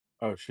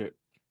Oh shit.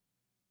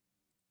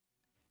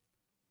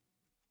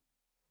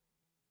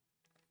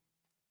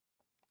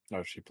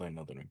 Oh, she playing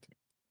Elden Ring too.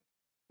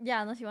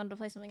 Yeah, unless you wanted to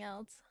play something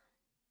else.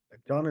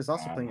 John is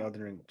also I playing know.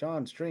 Elden Ring.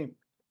 John, stream.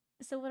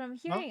 So what I'm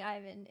Huh? hearing,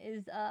 Ivan,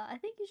 is I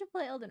think you should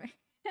play Elden Ring.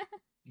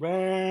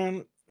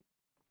 Man,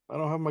 I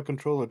don't have my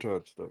controller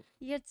charged though.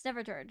 It's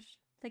never charged.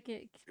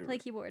 Play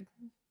keyboard.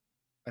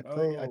 I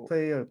Oh,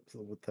 play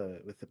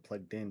with it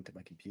plugged into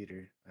my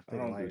computer. I I play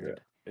don't do that.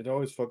 wired. It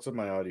always fucks up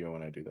my audio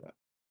when I do that.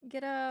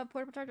 Get a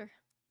portable charger.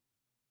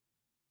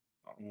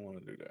 I don't want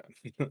to do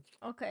that.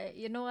 Okay,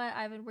 you know what,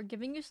 Ivan? We're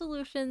giving you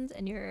solutions,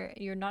 and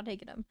you're not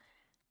taking them.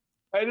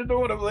 I just don't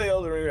want to play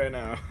Elden Ring right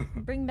now.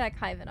 Bring back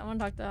Ivan. I want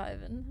to talk to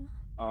Ivan.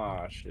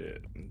 Ah,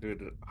 shit.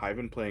 Dude, I've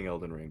been playing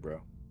Elden Ring,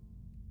 bro.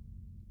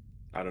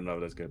 I don't know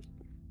if that's good.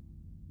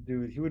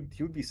 Dude, he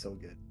would be so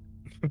good.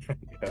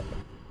 Yeah.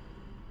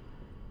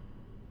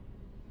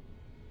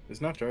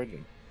 It's not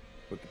charging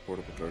with the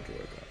portable charger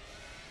like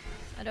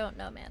I don't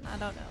know, man. I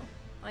don't know.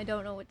 I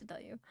don't know what to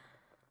tell you.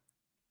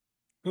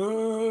 that.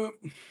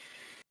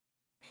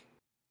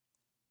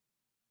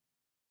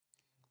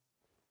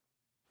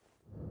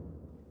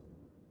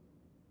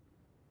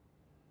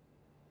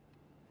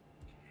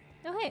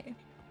 Oh, hey.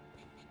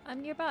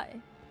 I'm nearby.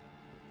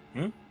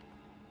 Hmm?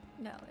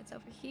 No, it's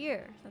over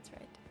here. That's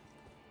right.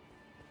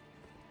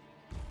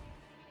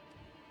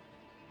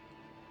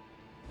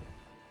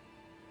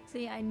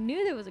 See, I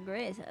knew there was a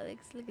grace,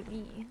 Alex. Look at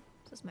me.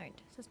 So smart.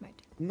 So smart.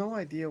 No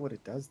idea what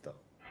it does though.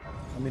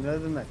 I mean, other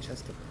than that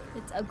chest up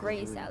there. It's a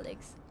grace, really...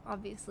 Alex.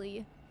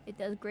 Obviously. It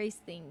does grace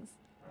things.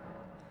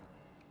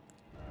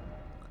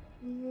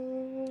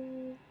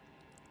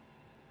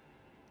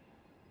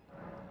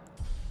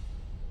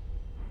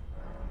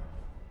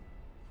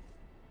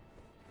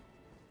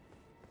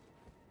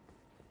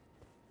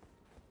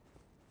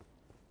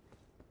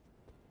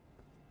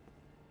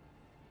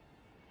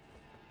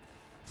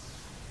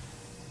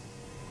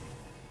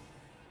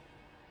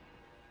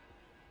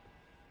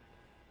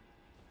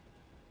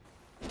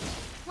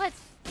 What?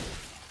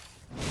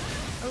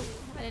 Oh,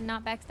 I did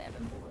not backstab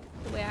him.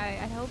 The way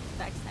I hoped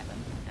to backstab him.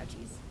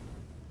 Ouchies.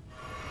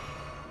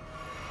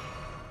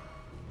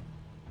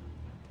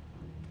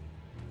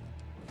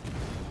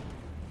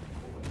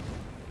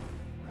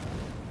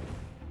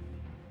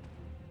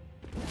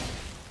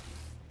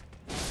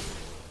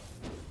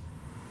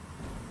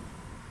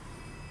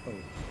 Oh.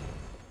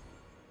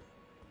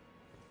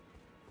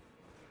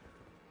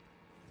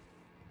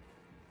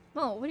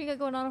 Oh, what do you got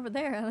going on over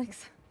there,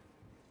 Alex?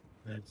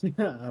 I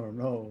don't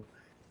know.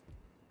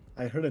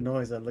 I heard a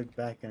noise. I looked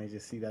back and I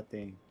just see that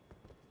thing.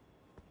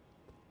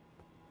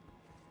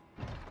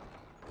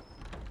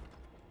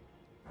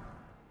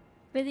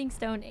 Bathing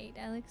Stone 8,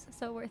 Alex.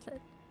 So worth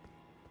it.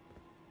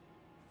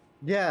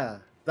 Yeah,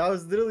 that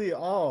was literally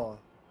all.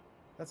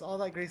 That's all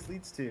that grace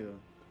leads to.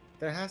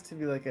 There has to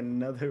be like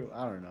another.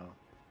 I don't know.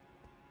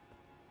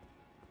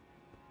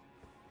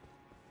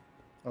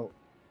 Oh,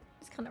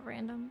 It's kind of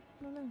random.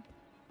 I don't know.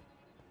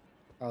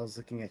 I was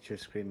looking at your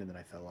screen and then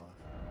I fell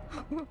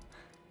off.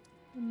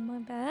 My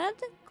bad?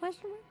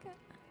 Question mark?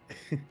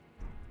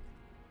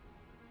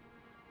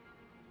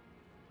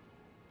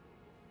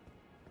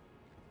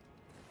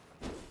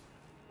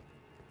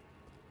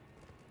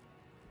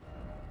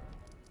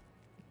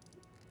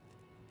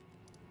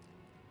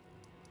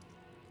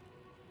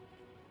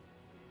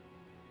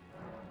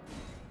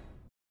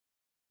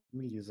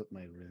 Let me use up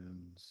my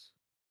runes.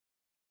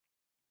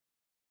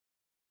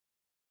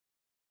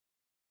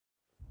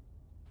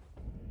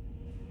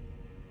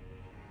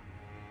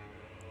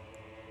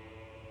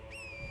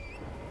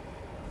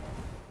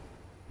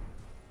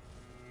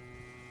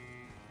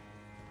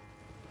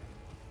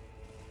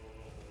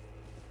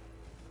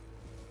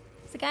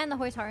 Is the guy on the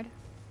horse hard?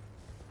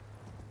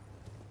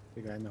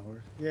 The guy in the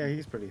horse. Yeah,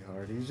 he's pretty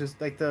hard. He's just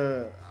like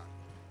the.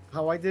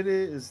 How I did it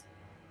is,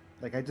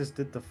 like I just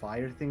did the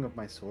fire thing of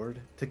my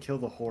sword to kill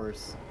the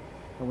horse,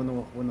 and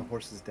when the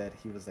horse is dead,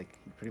 he was like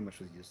he pretty much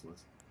was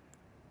useless.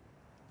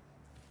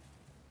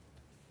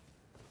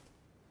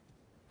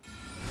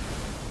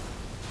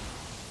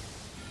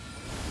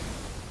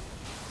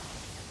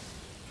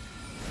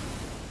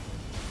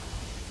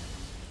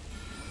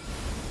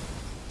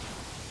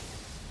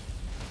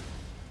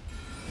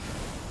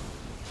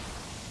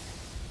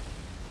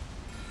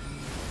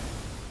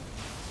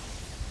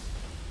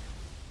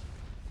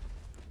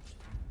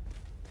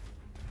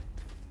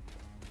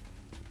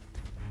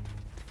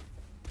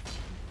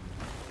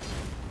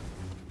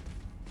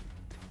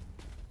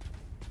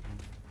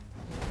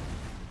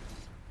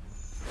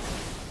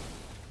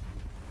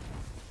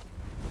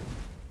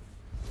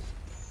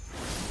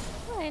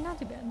 Hey, not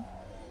too bad.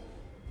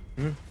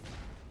 Hmm?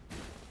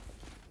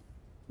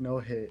 No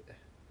hit.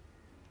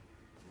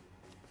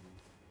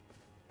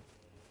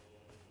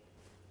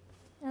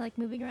 I like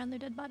moving around their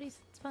dead bodies.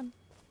 It's fun.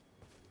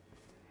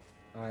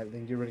 All right,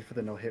 then get ready for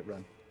the no hit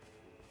run.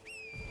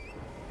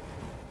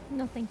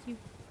 No, thank you.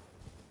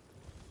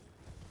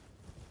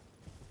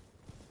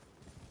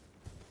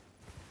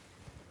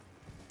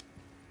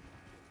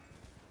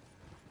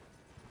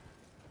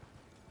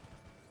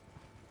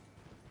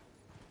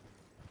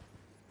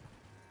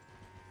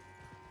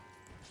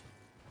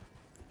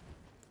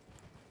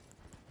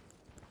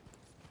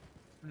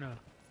 No.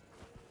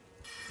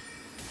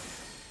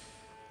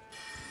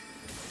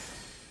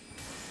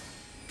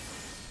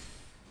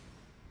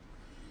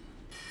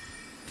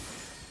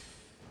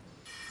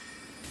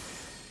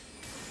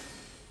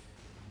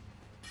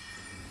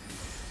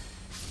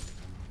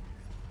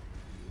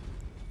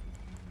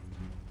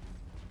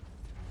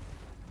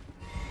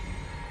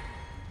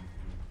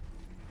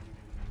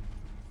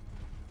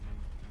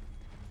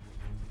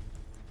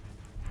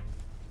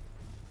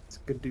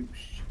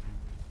 Skadoosh.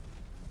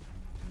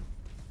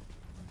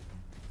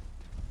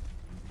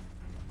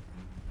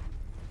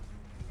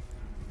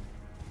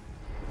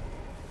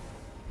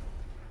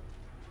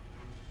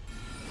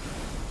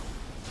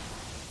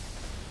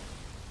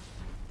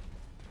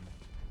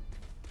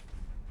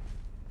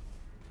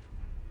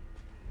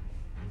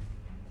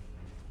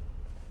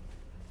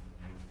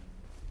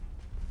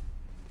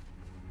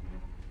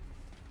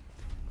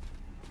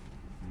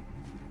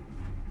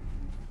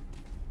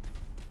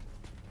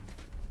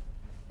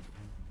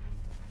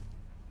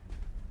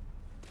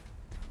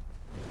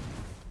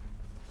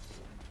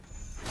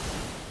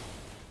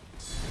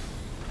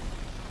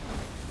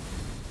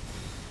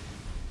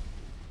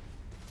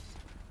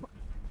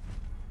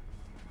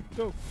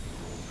 Go.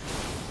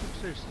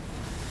 Upstairs.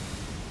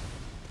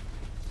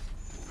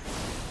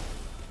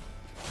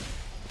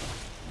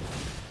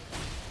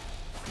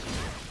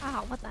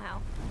 Oh, what the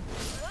hell?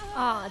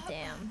 Oh,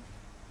 damn.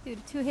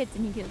 Dude, 2 hits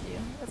and he killed you.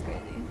 That's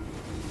crazy.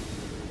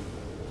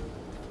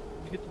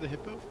 You get to the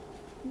hippo?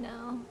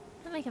 No.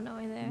 I'm making no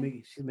way there.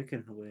 She's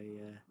making her way,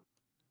 yeah.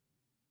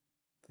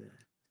 The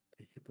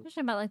hippo.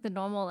 Especially about like the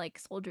normal like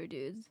soldier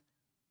dudes.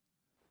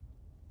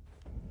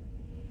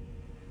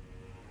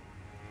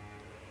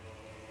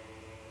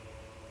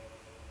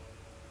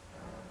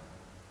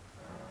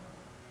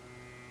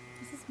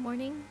 Is this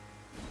morning?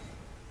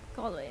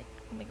 Go all the way.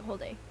 I'll make a whole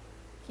day.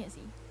 Can't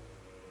see.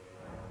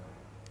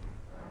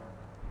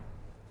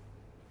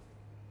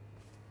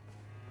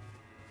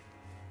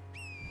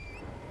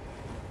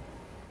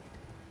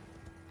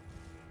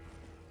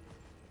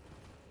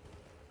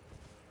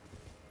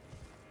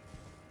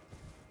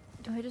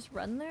 Do I just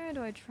run there or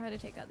do I try to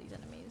take out these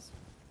enemies?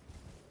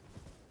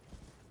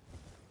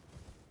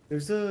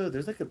 There's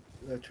like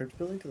a church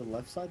building to the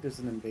left side. There's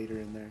an invader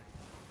in there.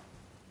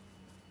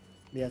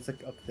 Yeah, it's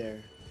like up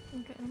there.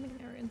 Okay, let me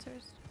get my runes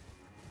first.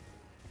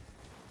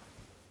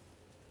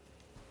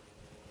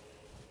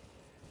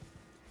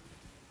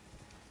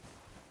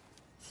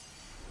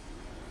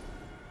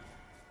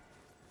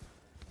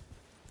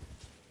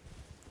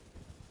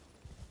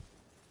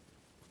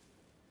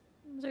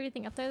 Is there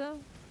anything up there though?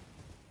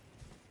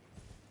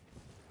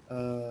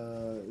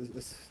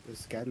 A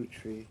scadu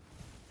tree.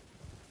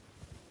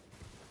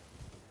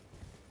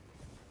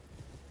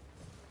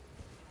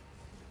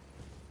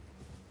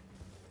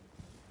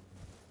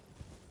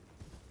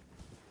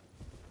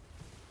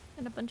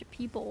 And a bunch of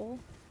people.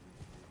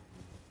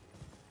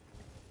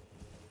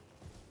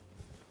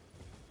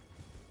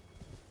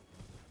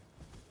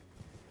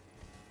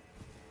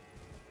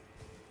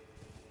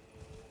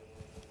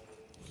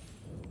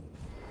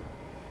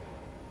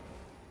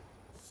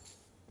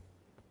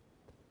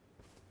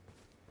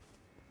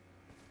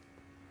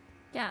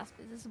 Gasp,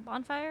 is this a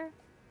bonfire?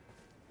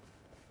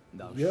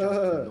 Thou Yeah.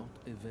 shalt not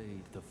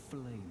evade the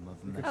flame of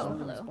You could Oh, spawn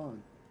metal. and hello.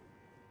 spawn.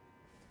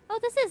 Oh,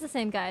 this is the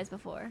same guy as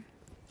before.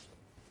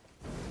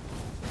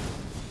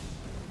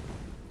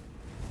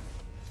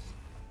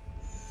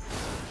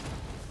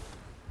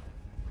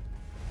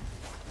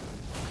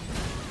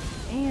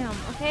 Damn.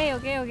 Okay,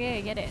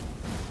 I get it.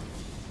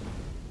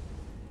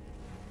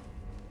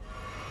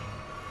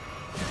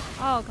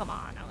 Oh, come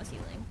on. I was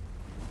healing.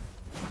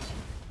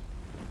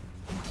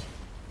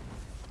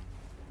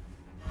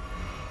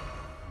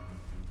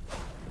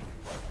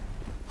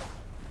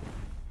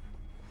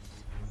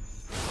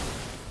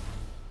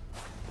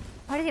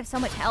 Why does he have so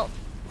much health?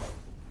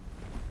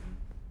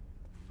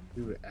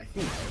 Dude, I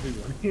think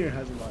everyone here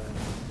has a lot of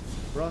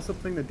health. We're also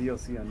playing the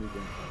DLC on New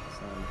Game Plus,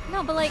 so...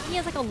 No, but like, he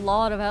has like a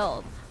lot of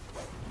health.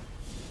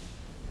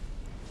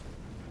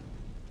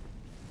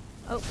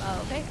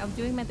 Oh, okay. I'm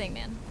doing my thing,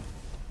 man.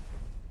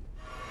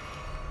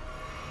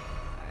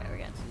 Alright, we're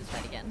gonna do this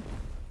fight again.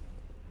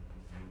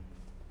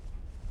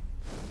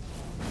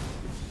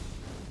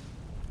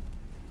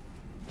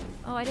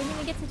 Oh, I didn't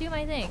even get to do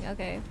my thing.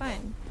 Okay,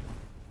 fine.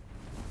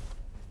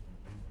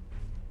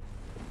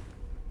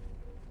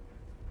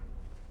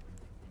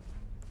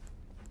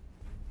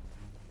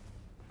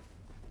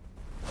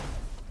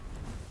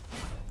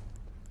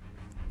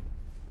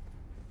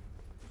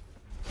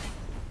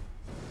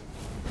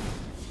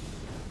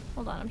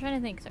 Hold on, I'm trying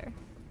to think, sir.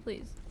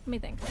 Please, let me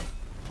think.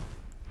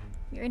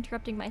 You're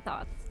interrupting my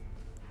thoughts.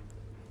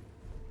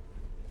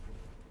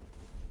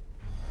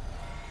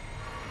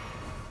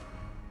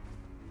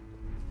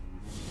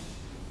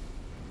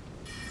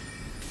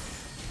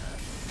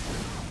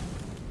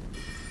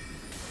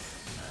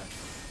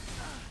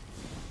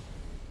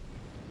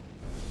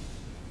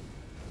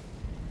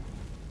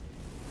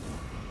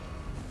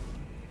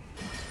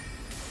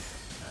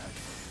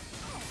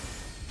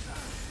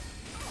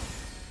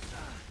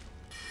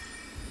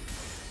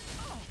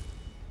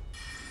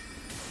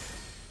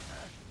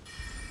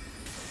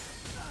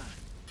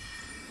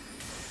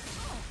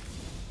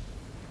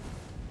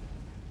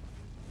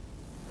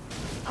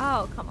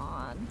 Oh, come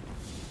on.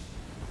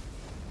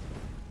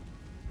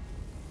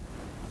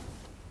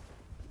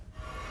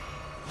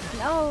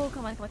 No,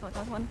 come on, come on, come on,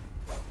 come on.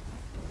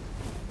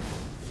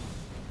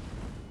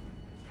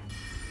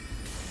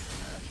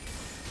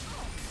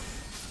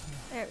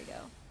 There we go.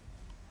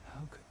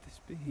 How could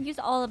this be? Use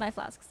all of my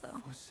flasks though.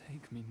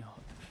 Forsake me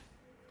not,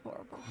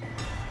 Horrible. my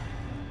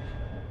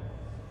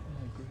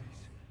grace.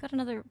 Got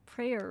another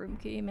prayer room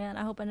key, man.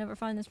 I hope I never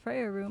find this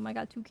prayer room. I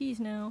got 2 keys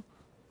now.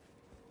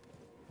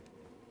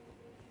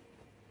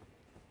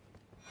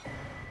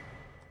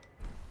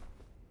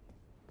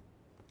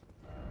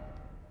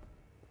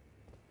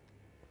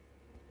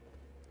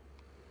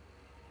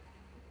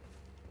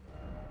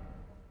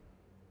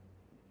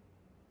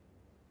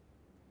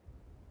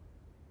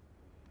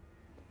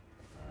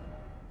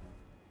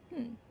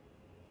 Hmm.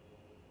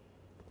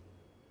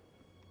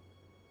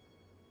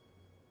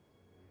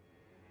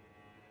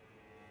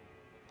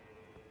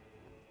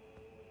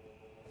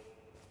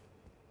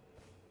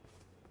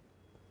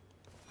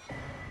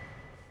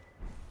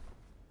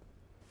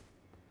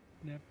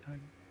 Nap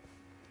time.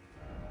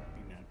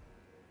 You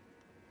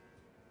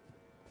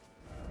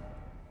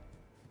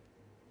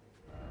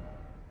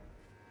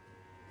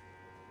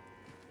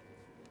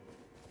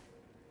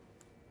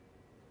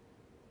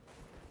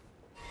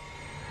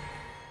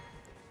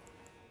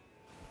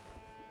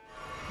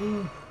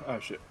know. Oh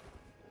shit.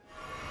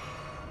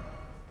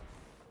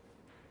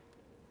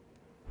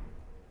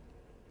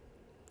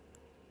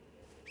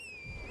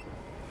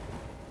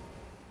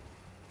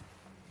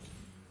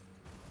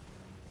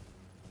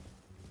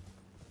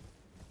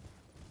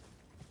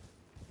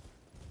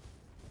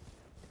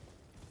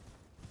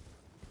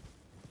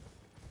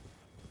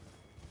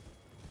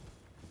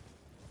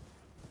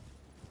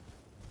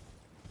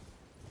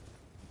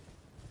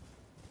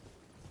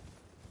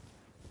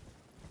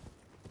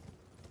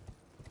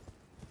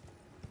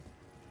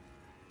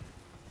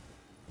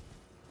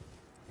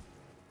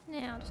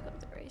 Yeah, I'll just go to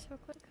the race real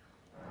quick.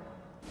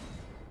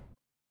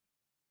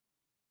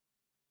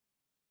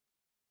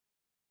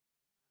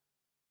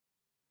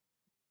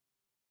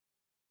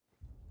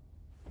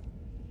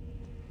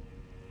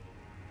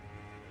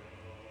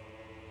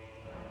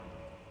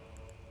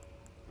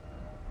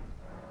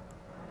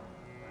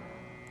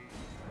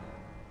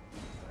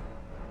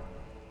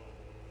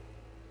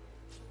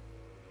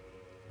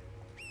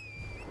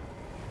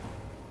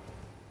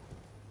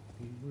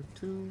 We were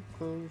too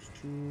close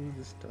to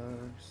the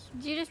stars.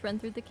 Did you just run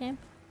through the camp?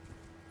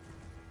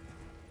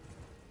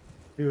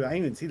 Dude, I didn't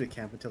even see the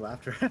camp until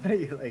after.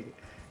 Like,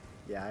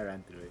 yeah, I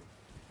ran through it.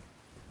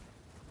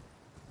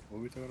 What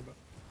are we talking about?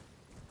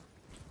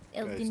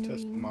 Guys, Elden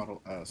test Ring.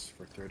 Model S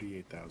for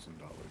 $38,000.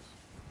 What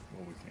are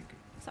we thinking?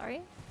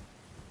 Sorry?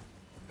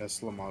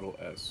 Tesla Model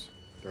S,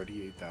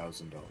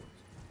 $38,000.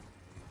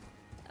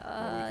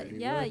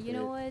 Yeah, worth you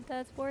know it. what?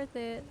 That's worth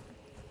it.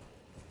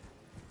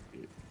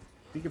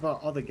 Think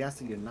about all the gas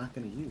that you're not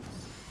gonna use.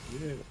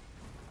 Yeah.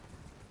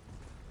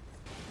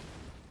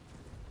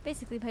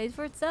 Basically pays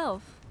for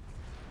itself.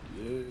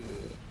 Yeah.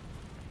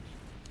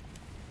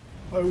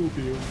 I will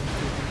be able to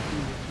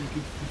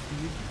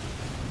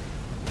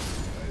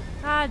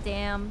Ah,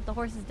 damn. The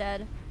horse is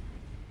dead.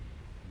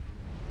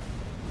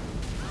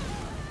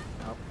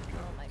 Oh, oh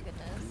my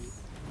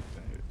goodness.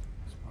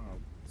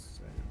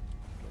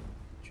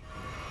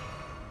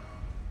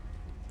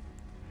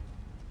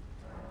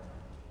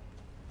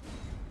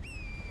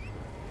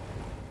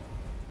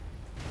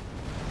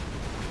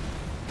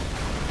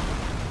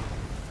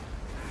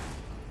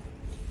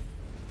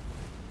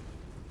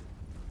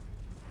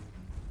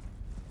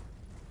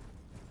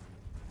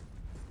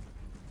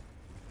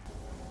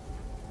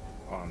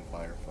 On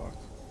Firefox.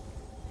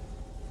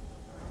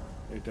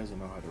 It doesn't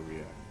know how to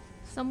react.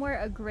 Somewhere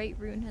a great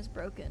rune has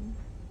broken.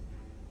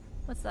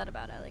 What's that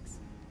about, Alex?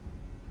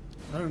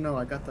 I don't know.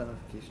 I got that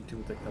notification too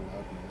with like the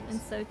loud And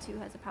noise. so too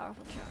has a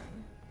powerful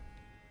charm.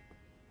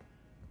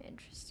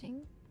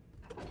 Interesting.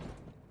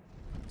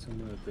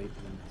 Somewhere a great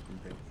one has been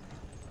breaking.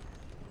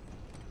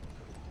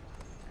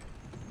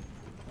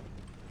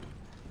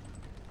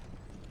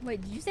 Wait,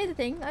 did you say the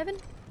thing, Ivan?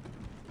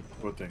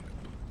 What thing?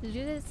 Did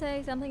you just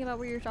say something about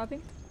where you're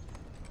shopping?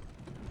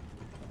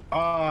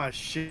 Ah,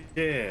 shit.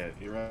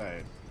 You're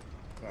right.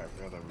 Sorry, I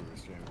forgot that we were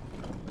streaming.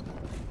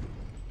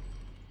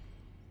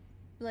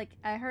 Like,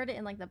 I heard it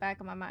in like the back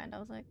of my mind. I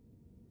was like,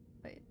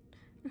 wait.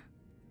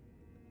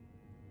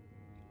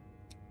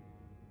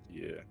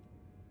 Yeah.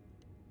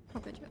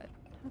 How could you?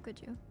 How could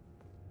you?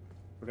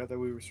 Forgot that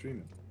we were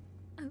streaming.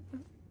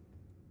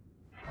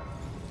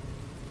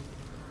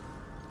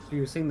 So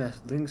you're saying that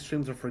Link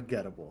streams are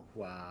forgettable?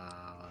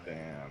 Wow.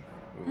 Damn.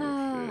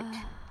 Oh,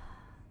 shit.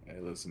 Hey,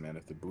 listen, man.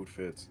 If the boot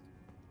fits.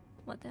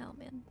 What the hell,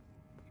 man?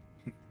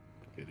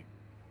 Kidding.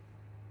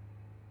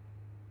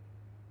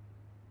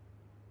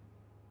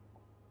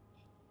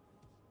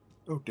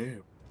 Oh, damn. I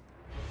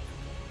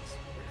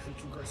hate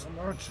you guys so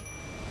much.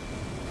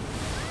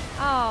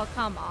 Oh,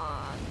 come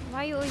on.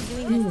 Why are you always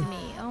doing this to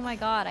me? Oh my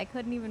god, I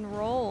couldn't even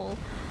roll.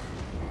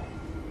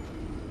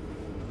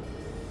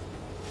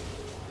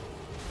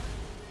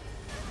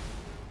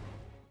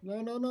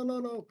 No, no, no, no,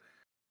 no.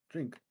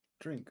 Drink,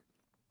 drink.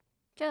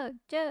 Chug,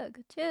 chug,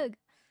 chug.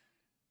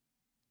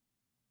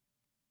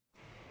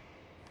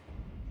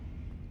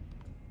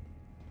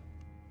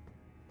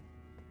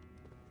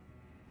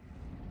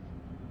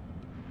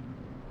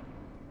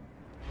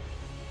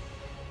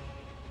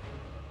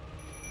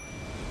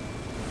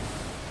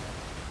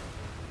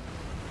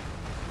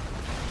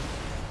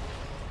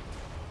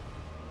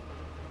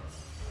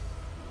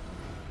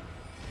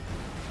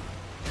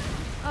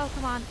 Oh,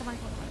 come on, come on,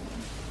 come on, come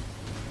on.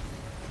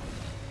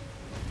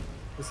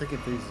 The second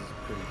phase is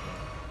pretty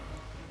bad.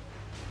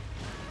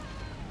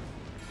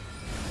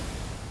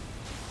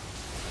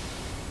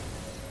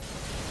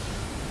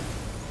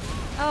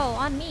 Oh,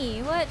 on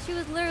me. What? She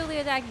was literally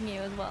attacking you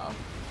as well.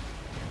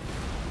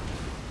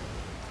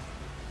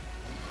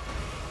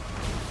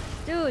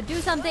 Dude,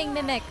 do something,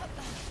 Mimic.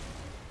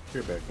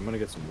 Here, back. I'm gonna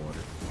get some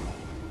water.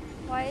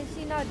 Why is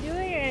she not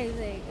doing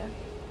anything?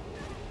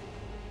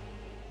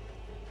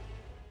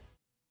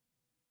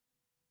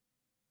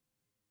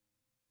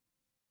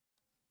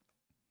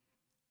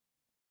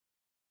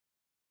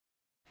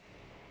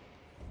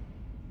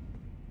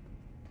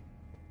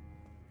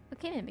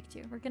 Okay, Mimic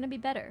 2. We're gonna be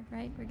better,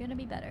 right? We're gonna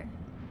be better.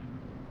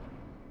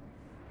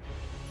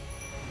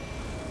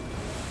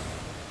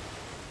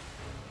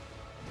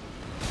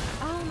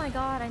 Oh my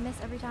god, I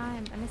miss every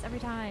time. I miss every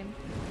time.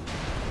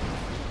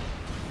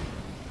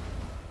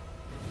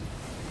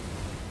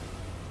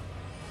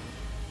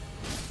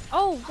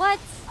 Oh, what?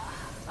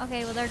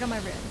 Okay, well there go my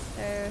runes.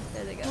 There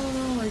they go.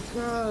 Oh my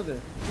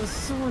god, that's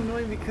so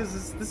annoying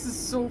because this is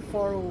so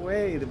far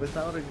away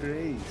without a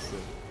grace.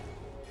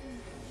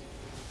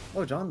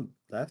 Oh, John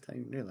left. I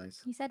didn't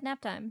realize. He said nap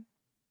time.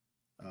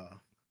 Oh.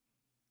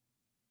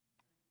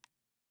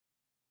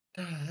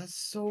 That's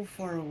so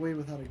far away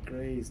without a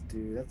grace,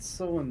 dude. That's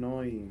so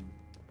annoying.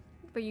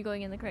 But you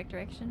going in the correct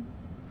direction?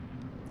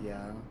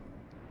 Yeah.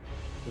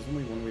 There's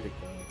only one way to go.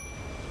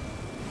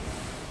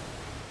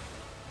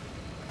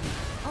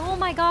 Oh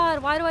my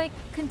god, why do I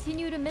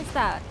continue to miss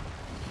that?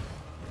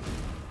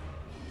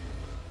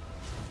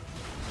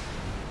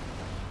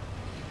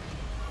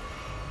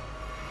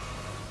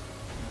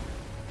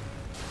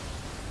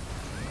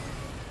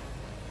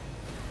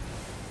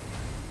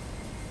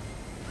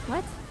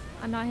 What?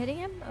 I'm not hitting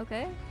him?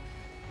 Okay.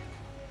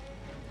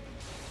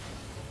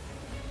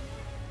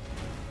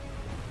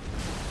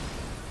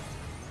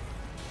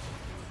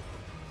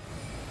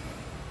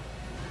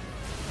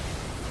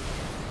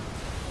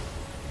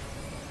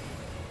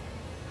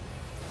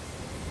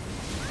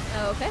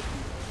 Okay.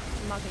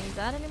 I'm not gonna use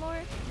that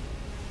anymore.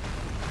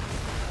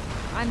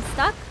 I'm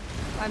stuck.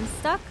 I'm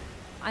stuck.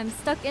 I'm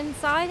stuck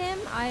inside him.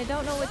 I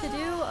don't know what to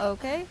do.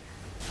 Okay.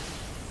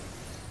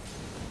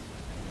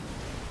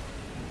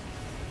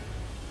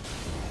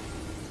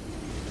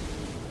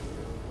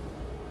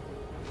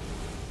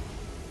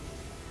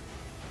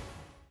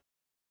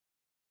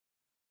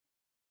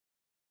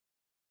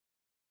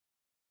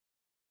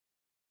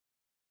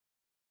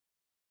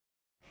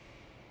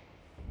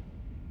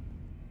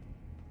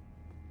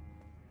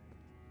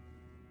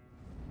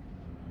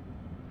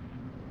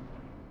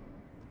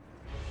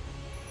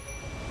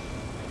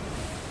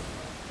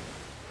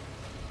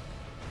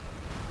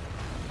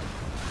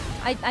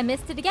 I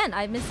missed it again.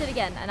 I missed it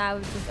again. And I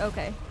was just,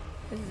 okay.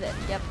 This is it.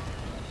 Yep.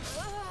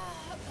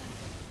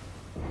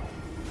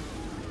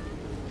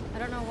 I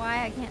don't know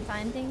why I can't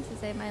find things to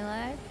save my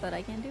life, but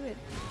I can't do it.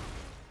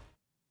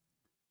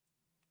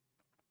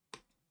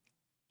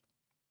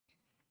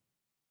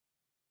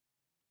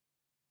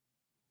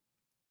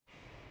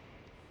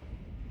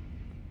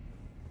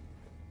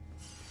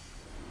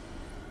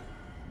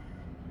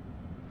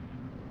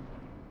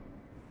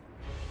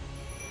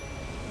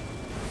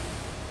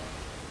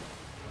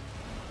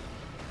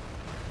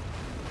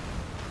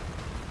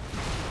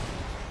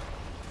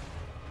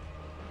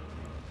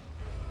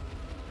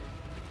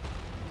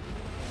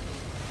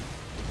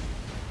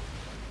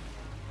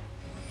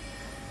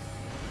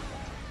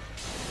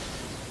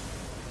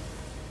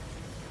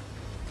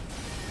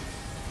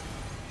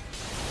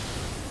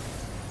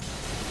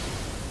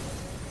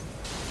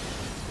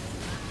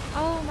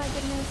 Oh my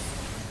goodness.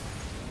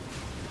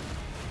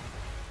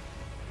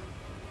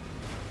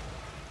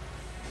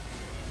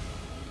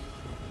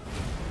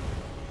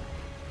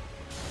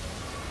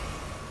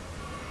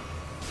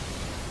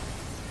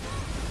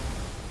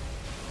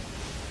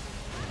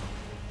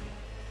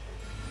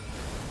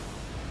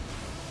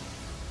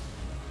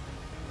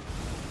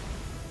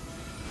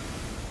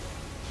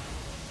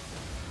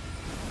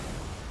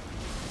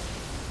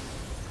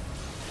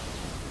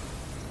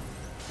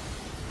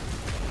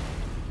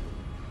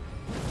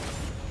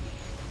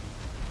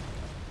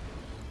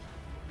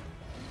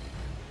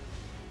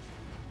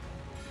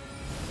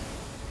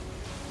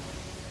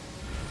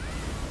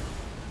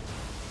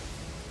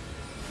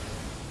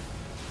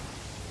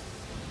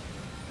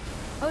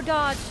 Oh,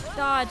 dodge,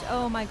 dodge.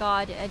 Oh my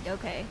god.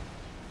 Okay.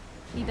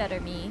 Be better,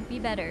 me. Be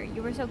better.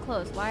 You were so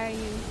close. Why are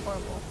you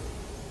horrible?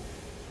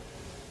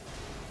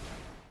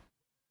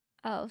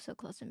 Oh, so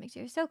close to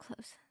mixer. So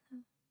close.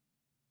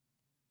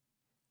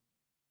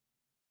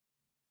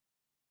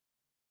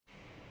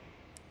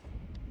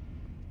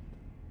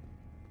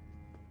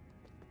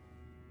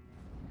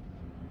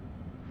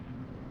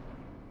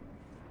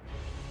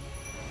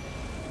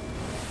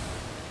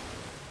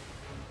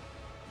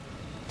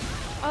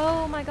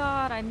 my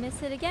god, I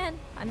miss it again.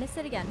 I miss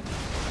it again.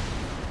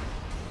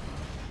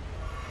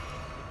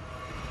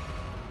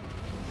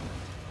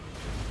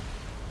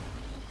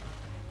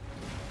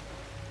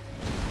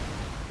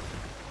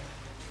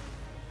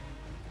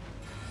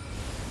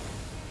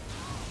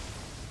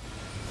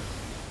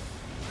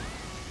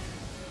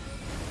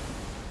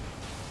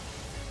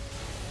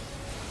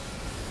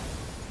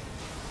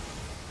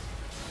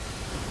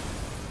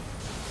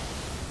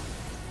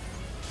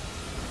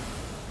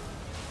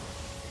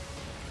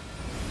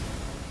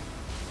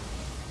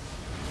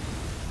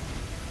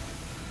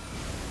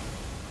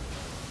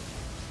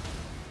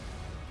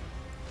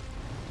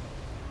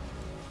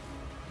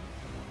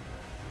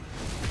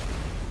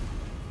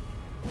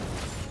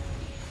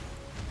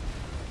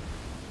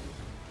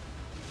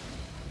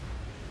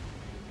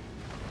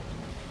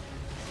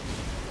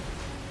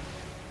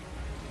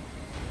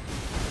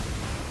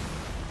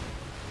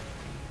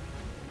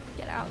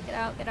 Get out, get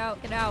out, get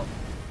out, get out.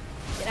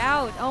 Get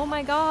out. Oh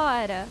my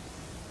god.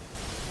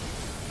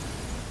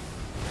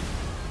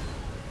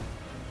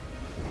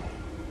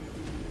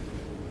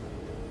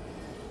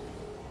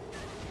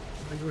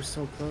 Oh, you were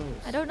so close.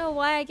 I don't know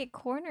why I get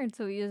cornered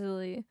so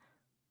easily.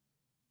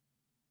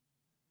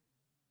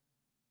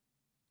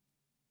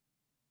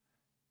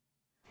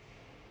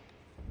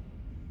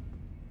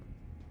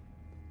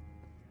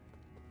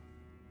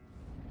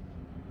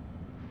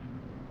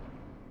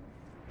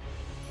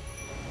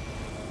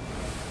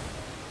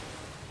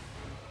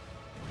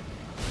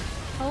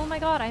 Oh my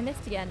god, I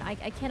missed again. I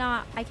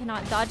cannot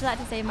dodge that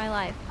to save my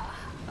life.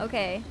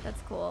 Okay,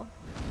 that's cool.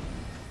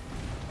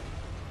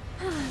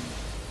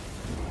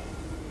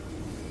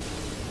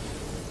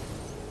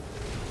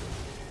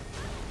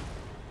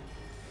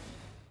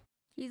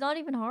 He's not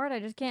even hard, I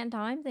just can't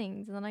time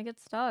things and then I get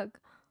stuck.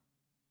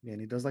 Yeah,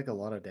 and he does like a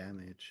lot of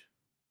damage.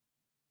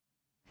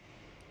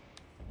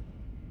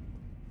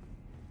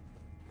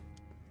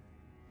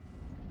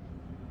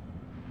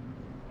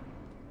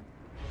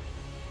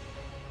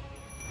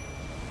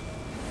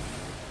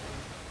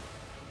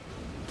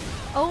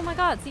 Oh my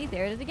god, see,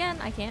 there it is again.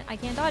 I can't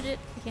dodge it.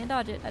 I can't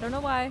dodge it. I don't know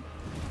why.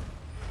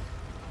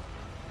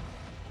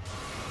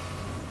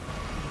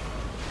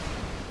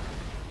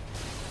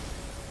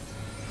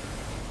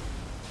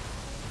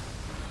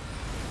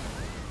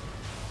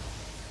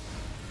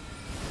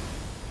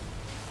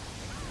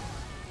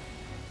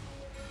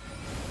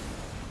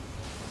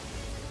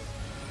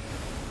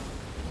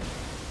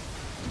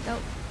 Nope.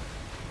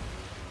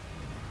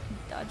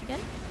 Dodge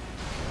again.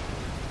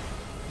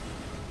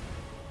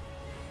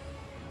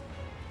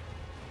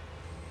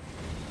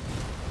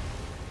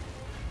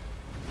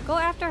 Go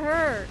after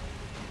her.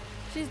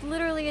 She's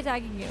literally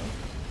attacking you.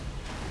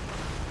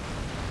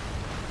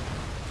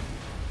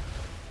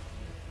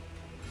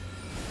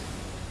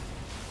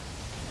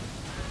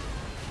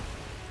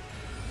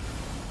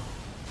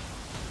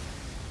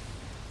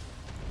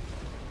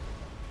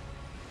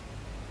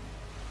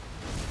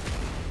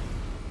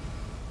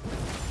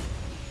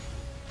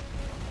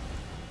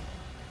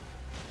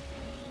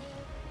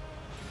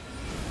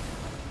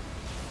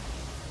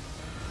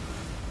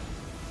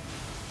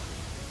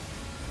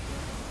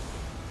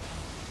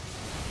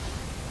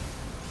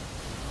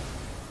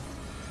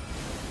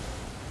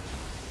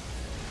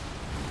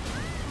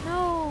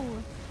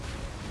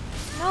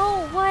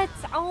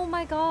 Oh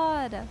my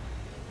god.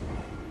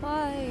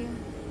 Why?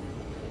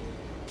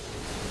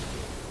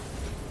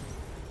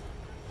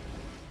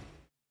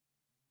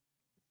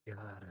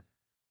 God.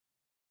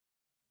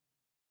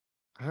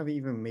 I haven't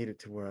even made it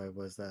to where I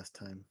was last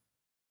time.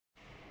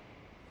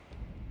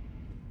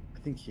 I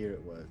think here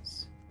it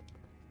was.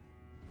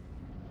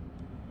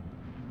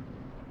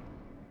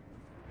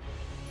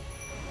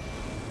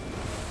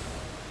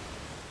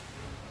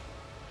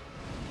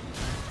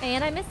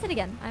 And I missed it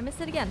again. I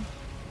missed it again.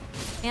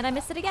 And I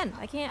missed it again.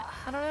 I can't.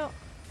 I don't know.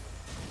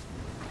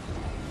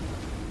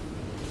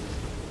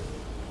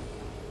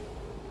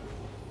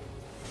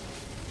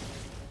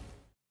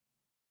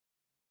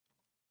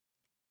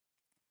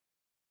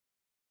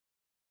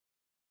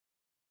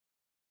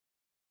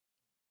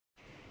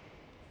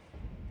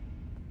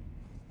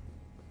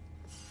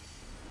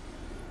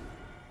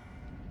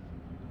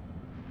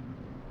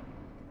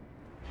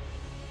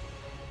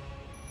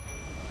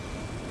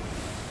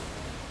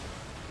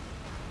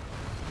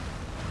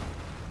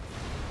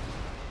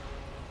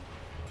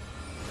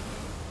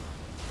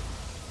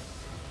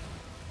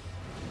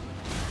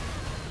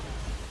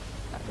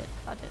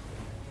 Dodge it.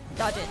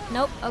 Dodge it.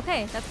 Nope.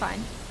 Okay, that's fine.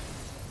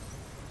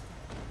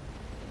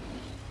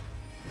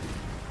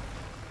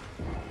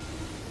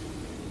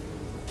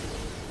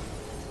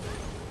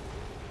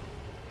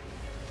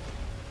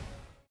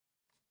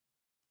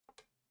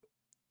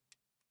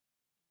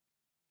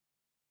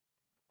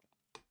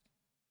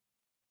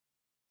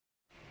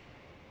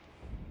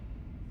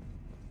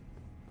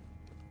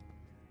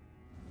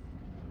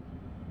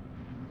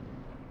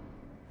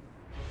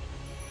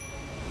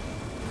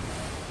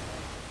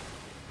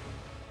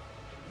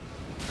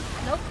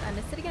 Nope, I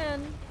missed it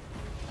again.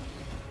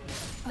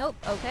 Nope,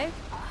 okay.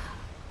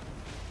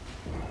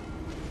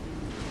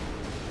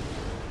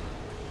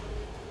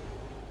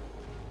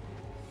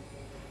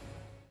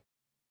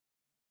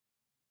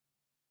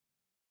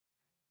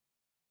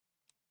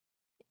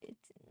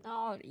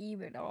 Not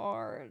even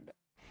hard.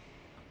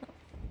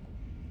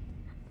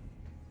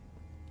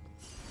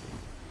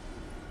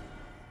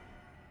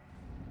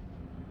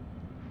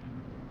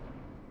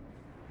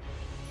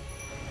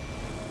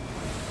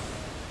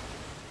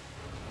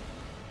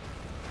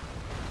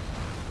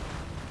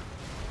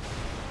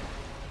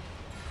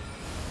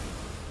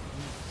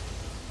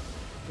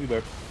 You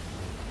there?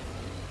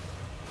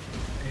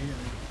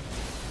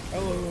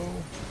 Hello.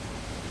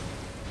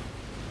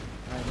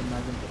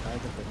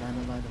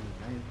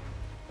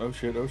 Oh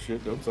shit, oh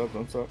shit. Don't stop,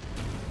 don't stop.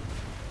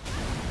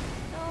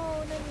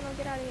 No,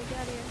 get out of here, get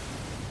out of here.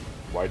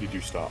 Why did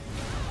you stop?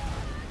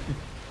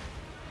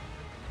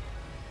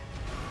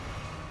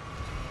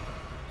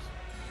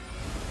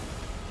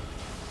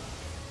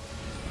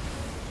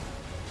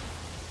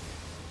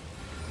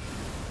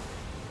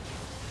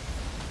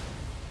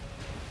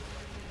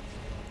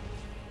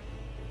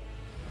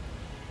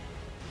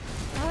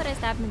 How would I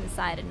stab him in the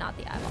side and not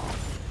the eyeball? I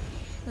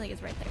feel like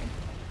it's right there.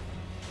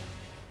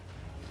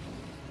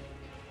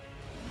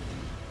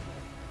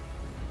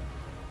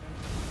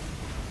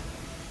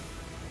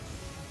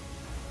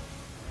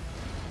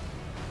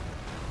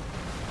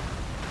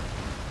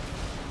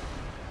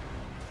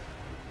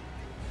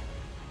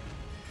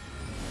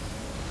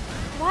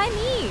 Why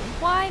me?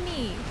 Why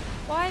me?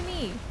 Why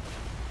me?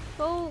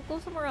 Go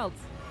somewhere else.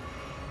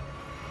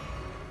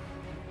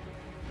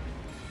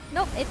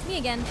 Nope, it's me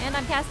again, and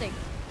I'm casting.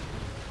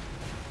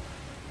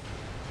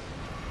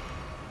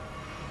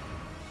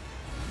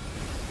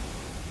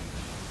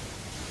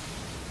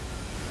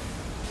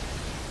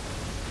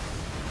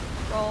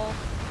 Roll.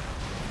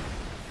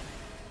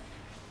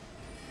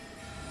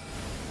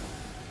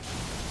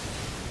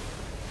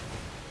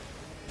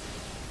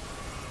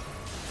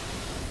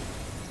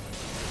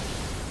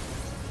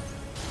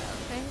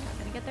 Okay, not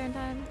gonna get there in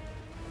time.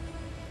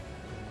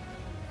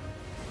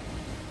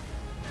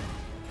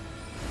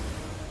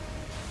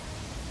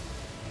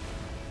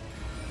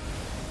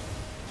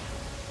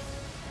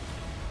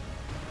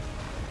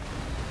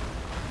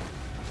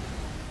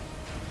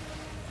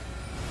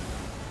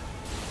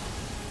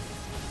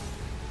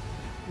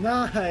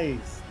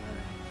 Nice.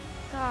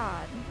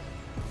 God.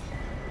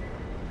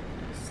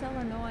 It's so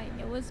annoying.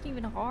 It wasn't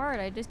even hard.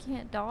 I just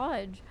can't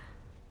dodge.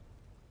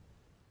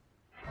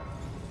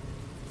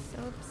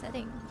 So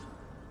upsetting.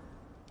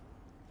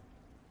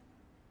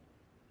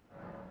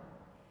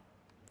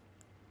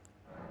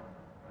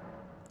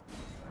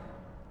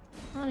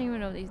 I don't even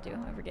know what these do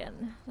ever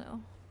again,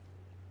 so.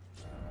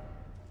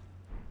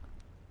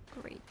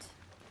 Great.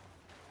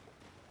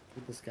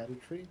 With the scatter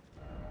tree.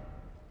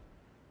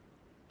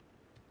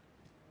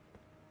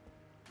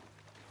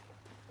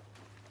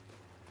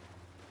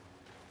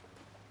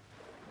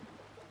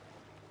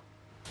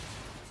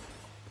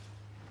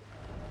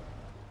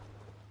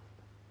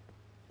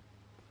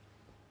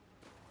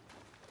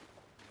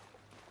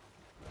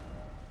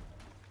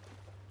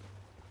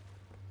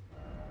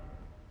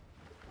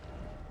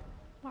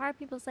 Why are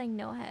people saying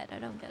no head? I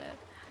don't get it.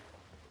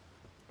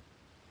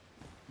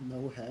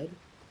 No head.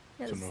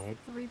 Yes, So no head?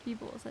 3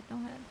 people said no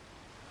head.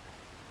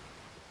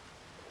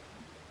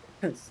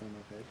 So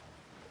no head.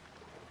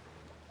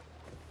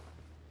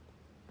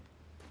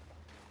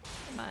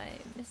 Am I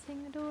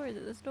missing a door? Is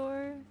it this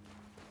door?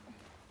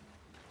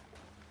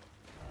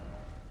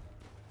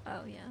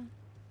 Oh, yeah.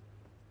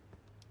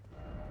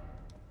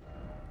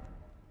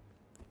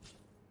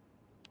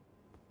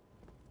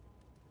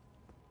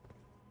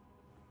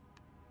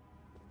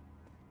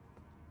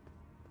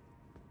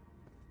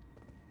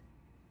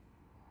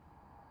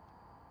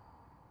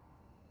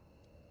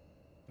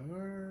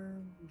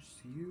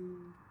 Arms,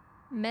 you.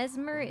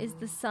 Mesmer is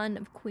the son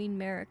of Queen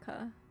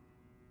Merica.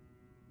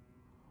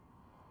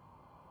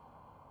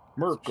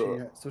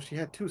 Merca. So she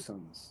had 2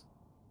 sons.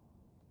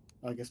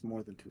 I guess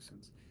more than 2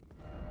 sons.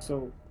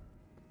 So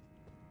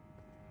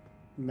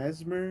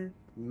Mesmer,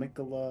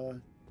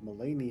 Mikola,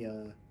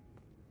 Melania,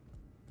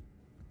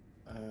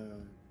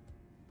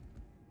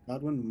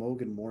 Godwin,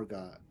 Moog, and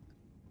Morgott.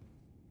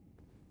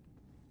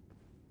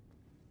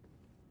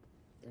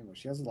 Damn,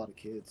 she has a lot of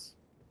kids.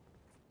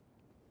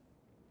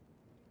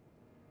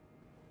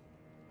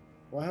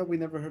 Why have we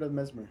never heard of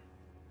Mesmer?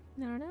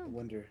 I don't I know.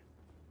 wonder.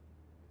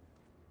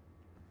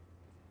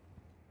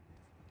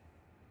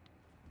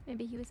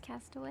 Maybe he was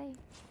cast away.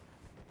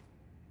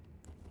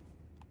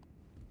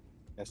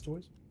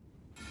 Castaways?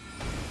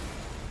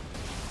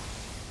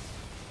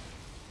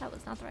 That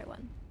was not the right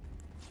one.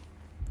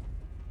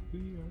 We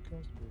are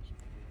castaways.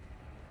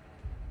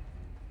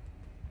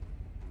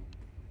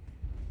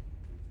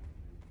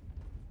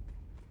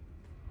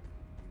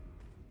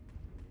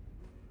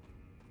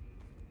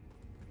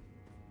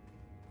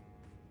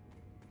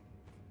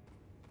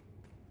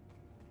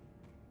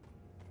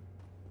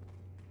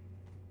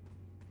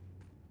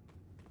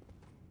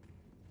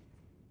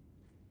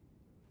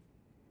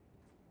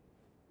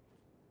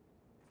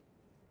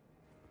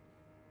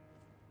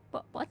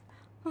 What?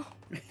 Does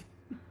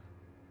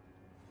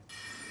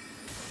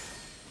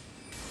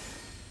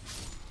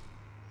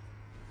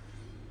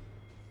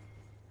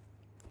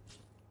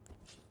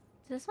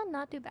this one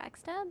not do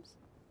backstabs?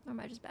 Or am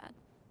I just bad?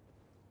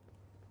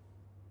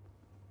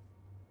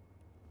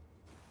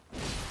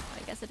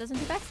 guess it doesn't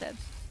do backstab.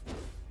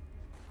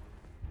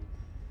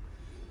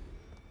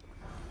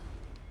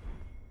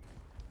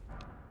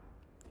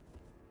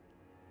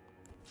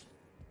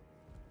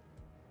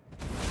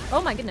 Oh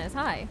my goodness,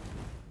 hi.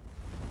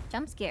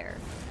 Jump scare.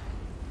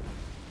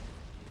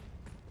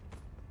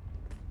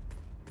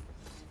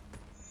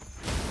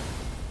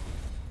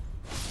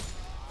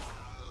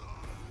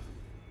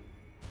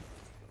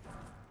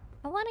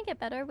 I want to get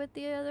better with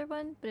the other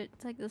one, but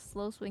it's like this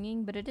slow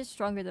swinging, but it is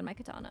stronger than my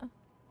katana.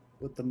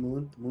 With the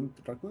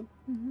dark moon.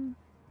 Mm-hmm.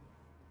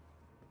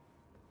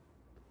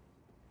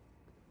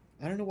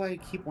 I don't know why I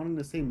keep wanting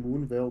to say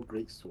Moonveil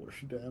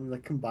Greatsword. I'm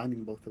like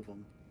combining both of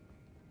them.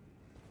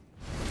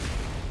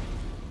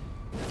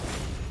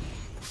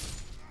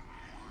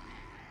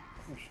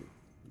 Oh shoot!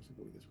 Let's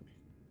go this way.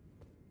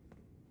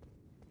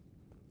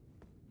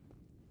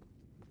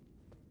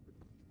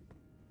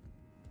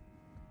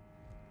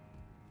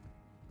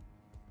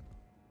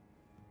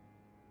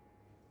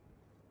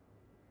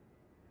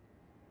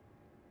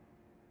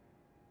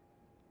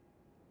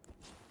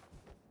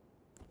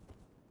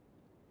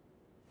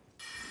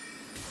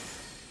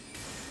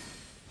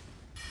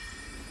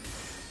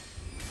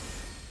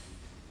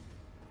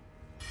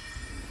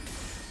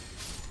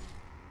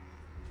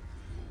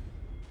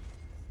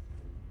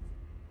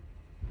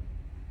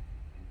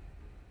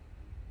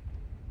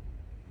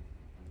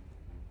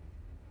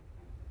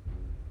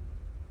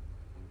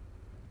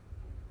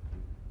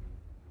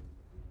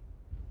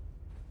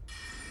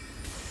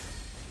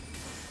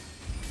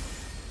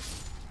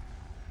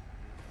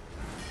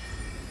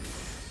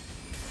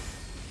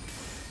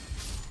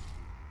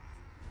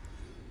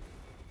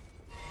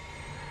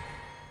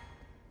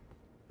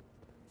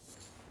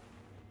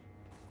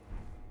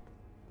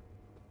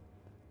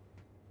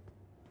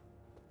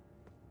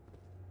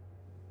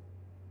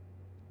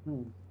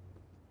 Hmm.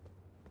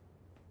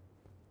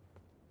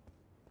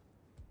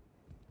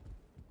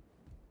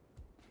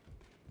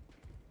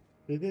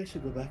 Maybe I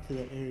should go back to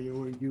that area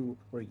where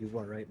you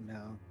are right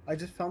now. I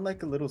just found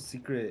like a little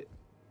secret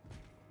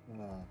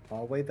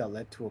hallway that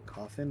led to a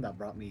coffin that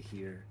brought me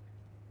here.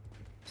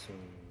 So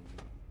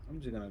I'm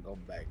just gonna go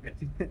back.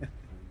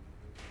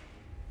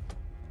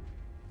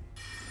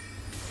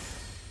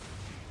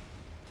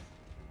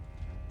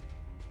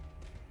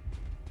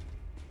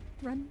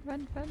 Run,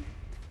 run, run.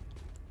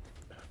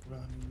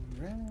 Run,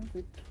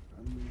 rabbit,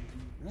 run,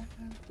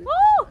 rabbit.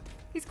 Woo!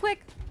 He's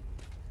quick.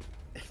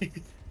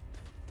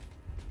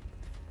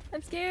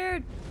 I'm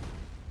scared.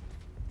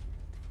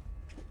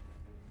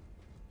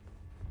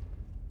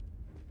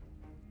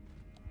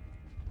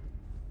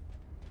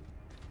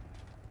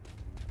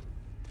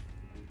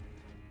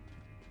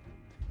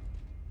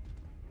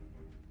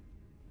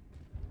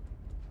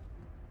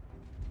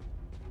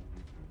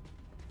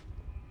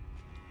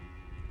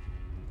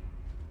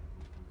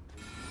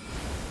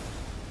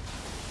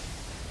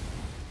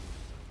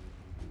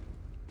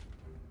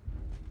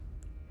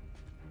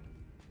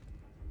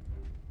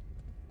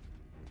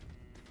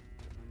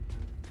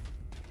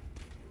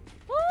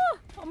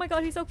 Oh my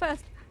god, he's so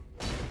fast.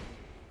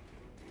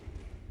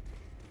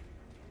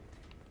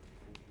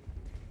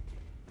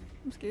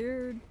 I'm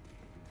scared.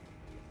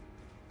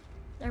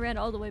 I ran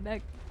all the way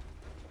back.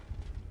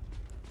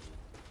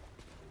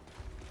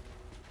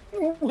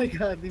 Oh my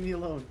god, leave me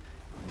alone.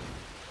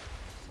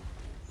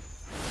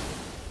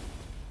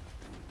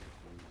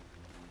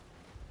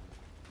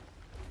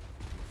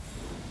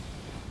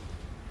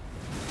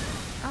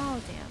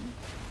 Oh, damn.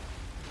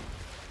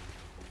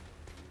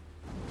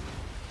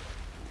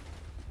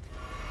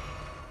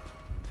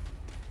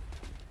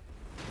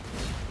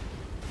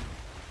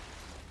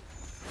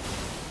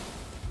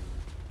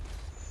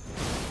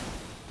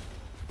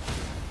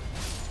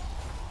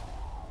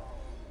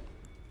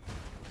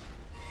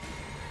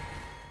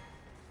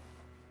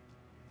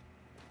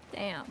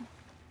 Damn.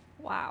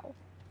 Wow.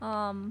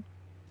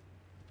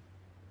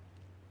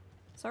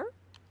 Sir?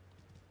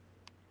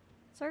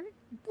 Sir?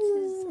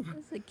 This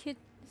is a kid.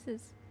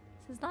 This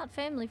is not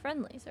family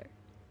friendly, sir.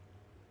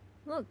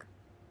 Look.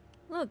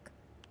 Look.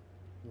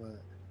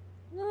 What?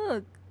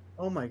 Look.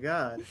 Oh my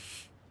god.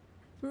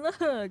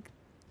 Look.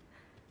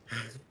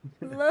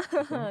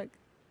 Look.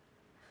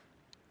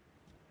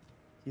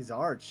 He's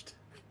arched.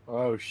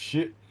 Oh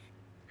shit.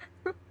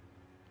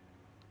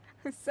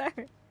 Sir.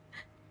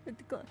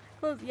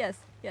 Close. Yes.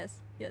 Yes.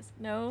 Yes.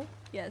 No.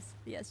 Yes.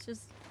 Yes.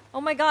 Just.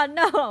 Oh my god,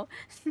 no!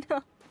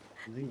 No.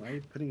 Why are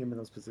you putting him in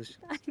those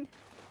positions?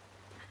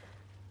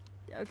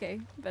 Okay,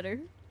 better.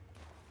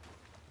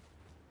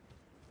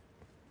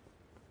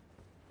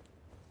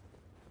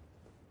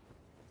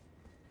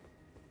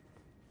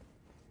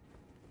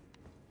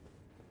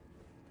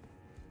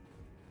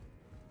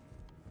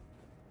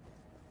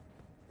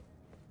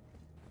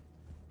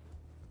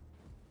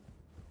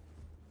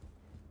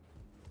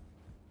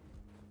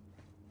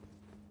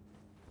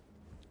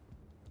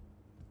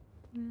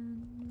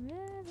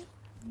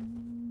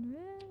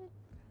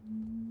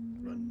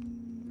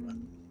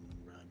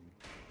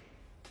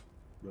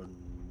 Run,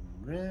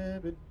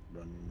 rabbit,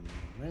 run,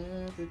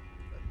 rabbit.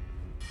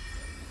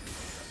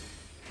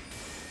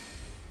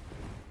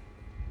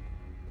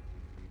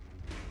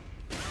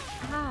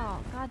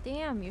 God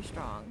damn, you're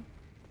strong.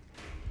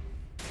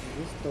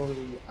 This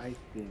story, I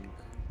think,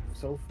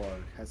 so far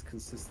has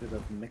consisted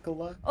of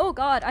Mikola Oh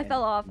god, I and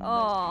fell off. Mesmer.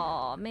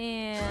 Oh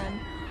man.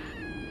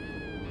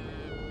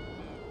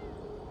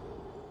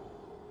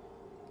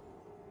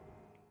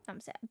 I'm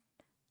sad.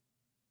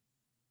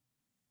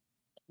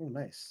 Oh,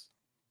 nice.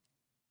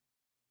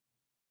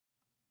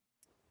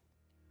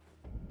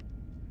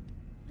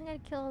 I gotta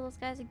kill all those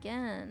guys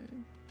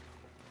again.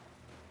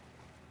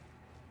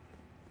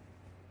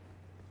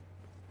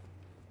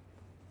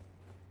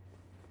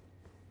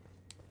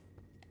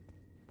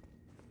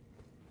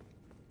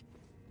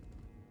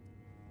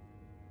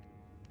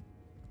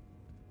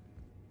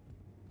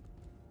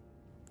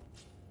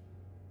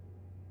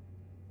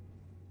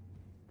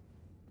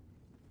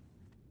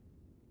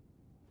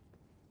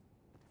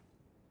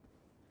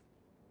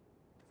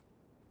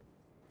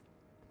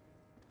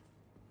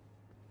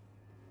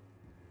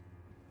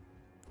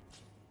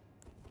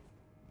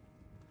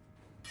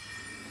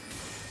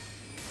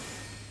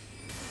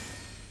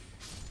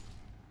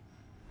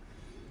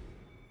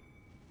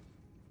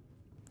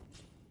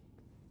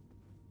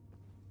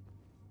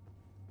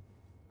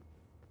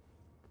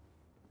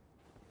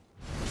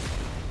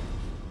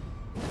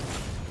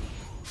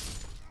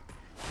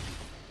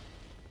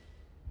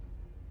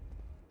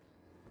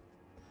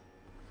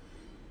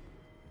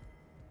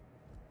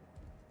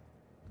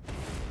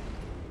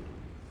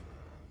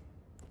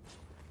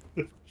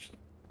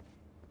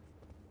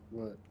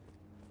 What?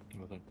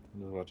 Nothing.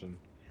 I'm just watching.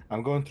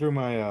 I'm going through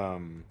my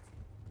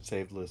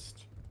save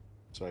list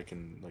so I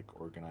can like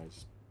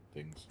organize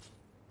things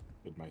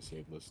with my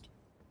save list.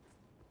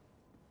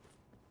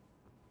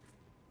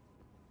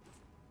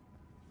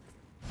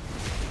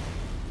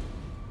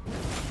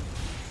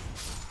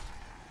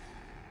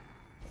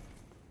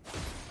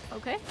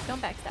 Okay,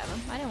 don't backstab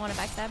him. I didn't want to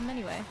backstab him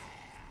anyway.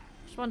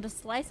 Just wanted to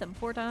slice him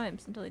 4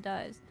 times until he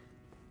dies.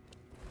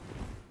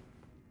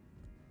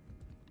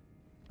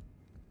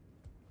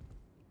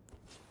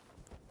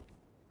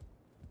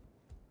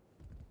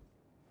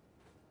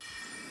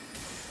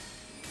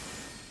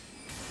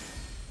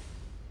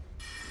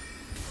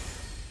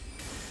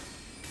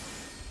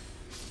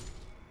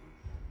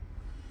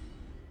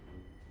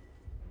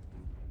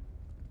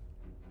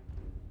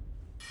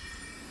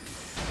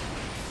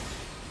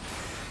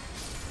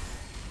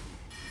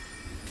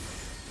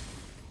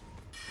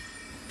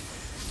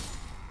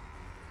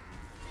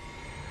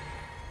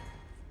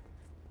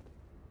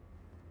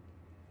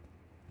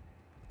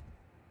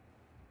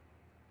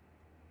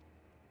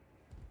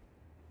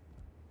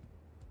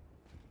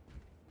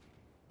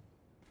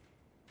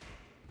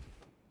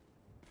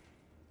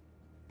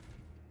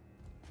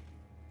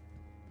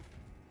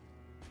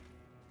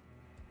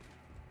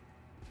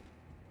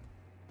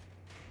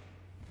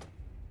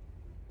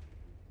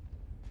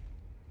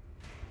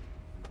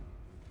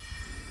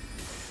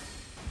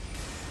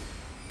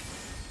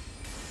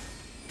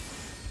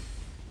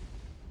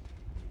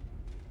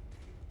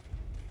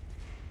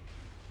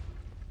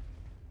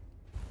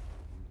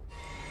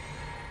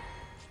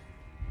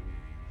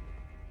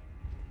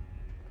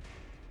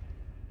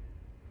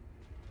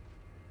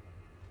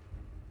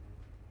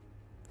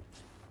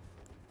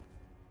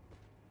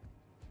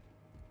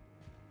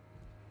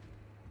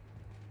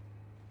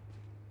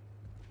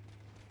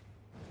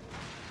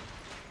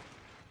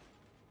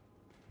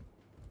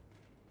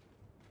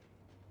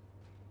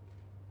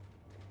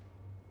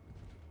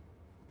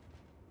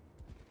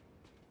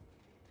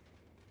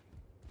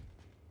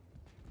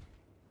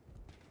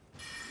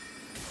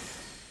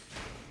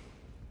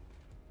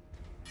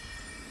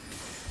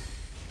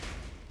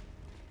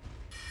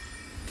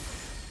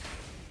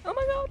 Oh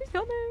my god, he's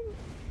coming!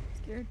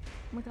 Scared.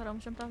 Oh my god, I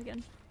almost jumped off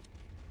again.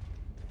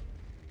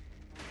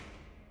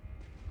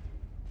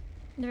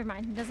 Never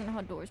mind, he doesn't know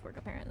how doors work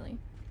apparently.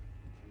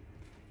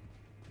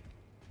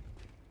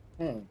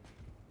 I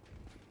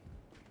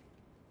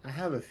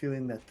have a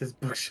feeling that this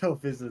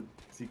bookshelf is a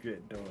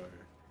secret door.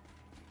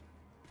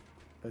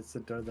 But it's a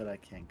door that I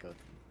can't go through.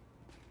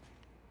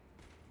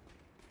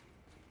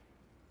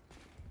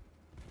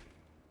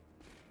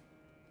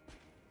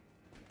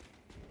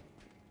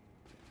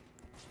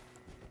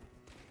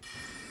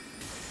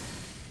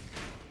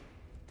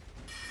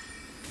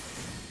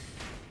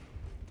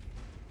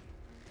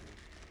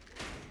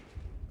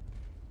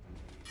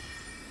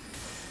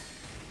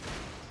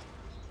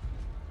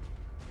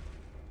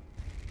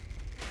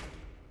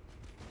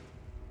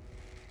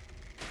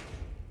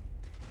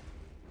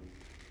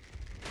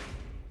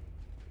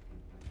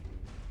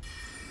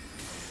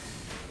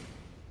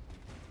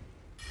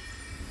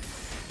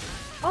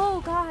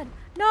 Oh god!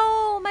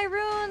 No! My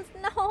runes!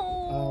 No!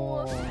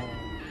 Oh.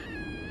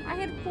 I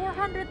had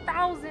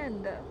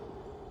 400,000!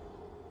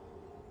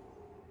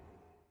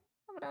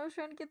 But I was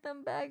trying to get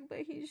them back, but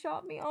he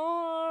shot me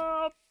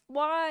off!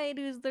 Why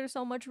is there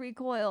so much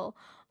recoil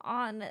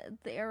on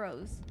the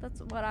arrows?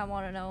 That's what I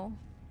want to know.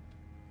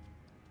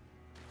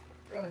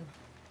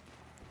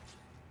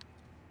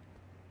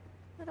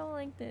 I don't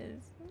like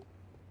this.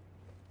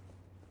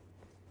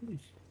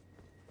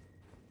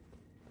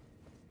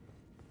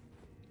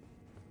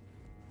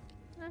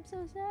 I'm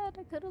so sad.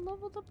 I could have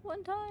leveled up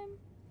one time.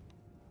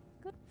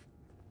 Could.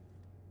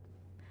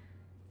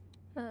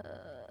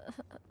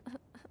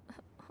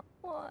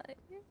 Why?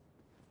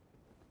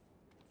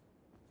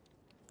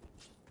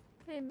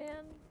 Hey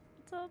man,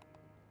 what's up?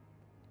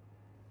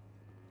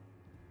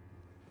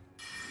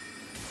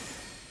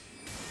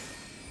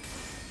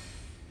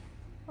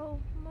 Oh,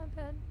 my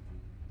bad.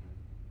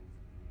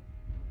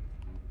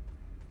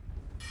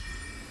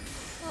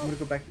 I'm gonna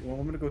go back. Well,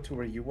 I'm gonna go to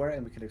where you were,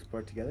 and we can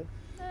explore together.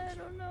 I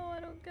don't know. I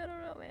don't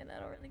know, man.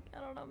 I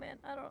don't know, man.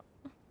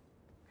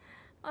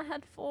 I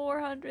had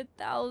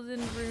 400,000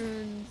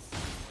 runes.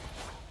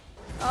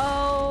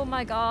 Oh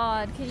my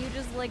god. Can you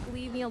just, like,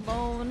 leave me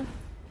alone?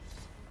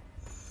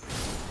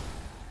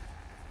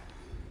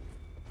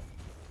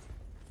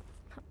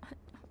 I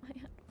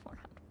had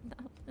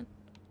 400,000.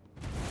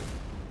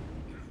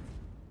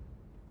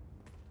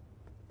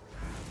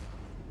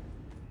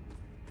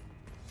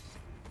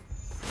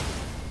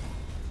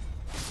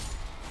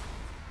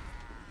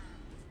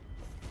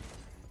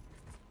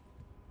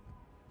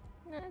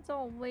 It's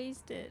all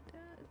wasted.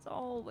 It's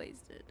all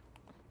wasted.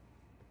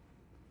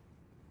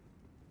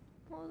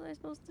 What was I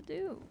supposed to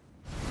do?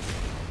 I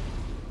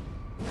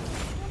don't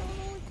know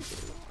what to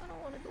do. I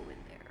don't want to go in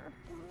there.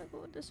 I'm gonna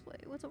go this way.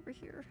 What's over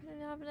here?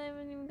 I haven't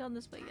even gone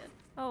this way yet.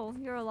 Oh,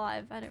 you're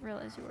alive. I didn't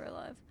realize you were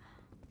alive.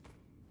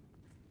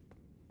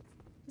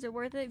 Is it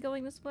worth it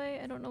going this way?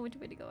 I don't know which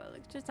way to go,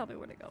 Alex. Just tell me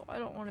where to go. I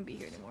don't want to be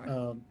here anymore.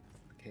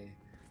 Okay.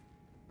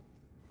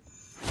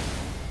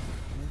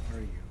 Where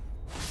are you?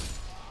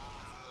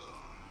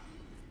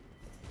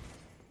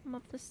 I'm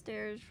up the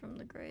stairs from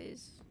the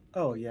grays.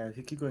 Oh yeah, if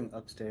you keep going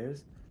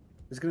upstairs,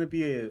 there's gonna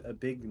be a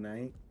big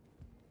night.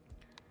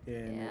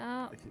 And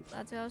Yeah,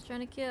 that's who I was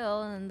trying to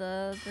kill, and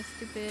the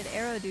stupid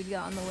arrow dude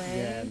got in the way.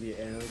 yeah, the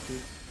arrow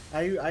dude.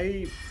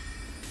 I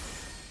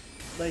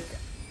like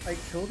I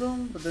killed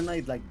him, but then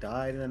I like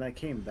died, and then I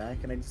came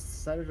back, and I just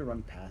decided to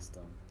run past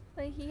him.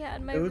 Like he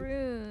had my It was-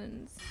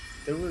 runes.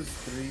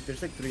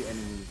 There's like 3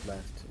 enemies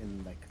left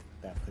in like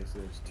that place. So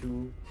there's 2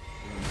 and 1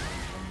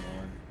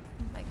 more.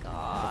 Oh my Before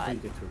god. you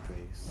get to a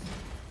place.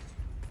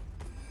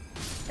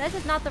 That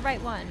is not the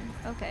right one.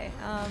 Okay,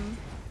 Oh,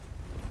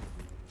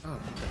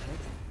 what the heck?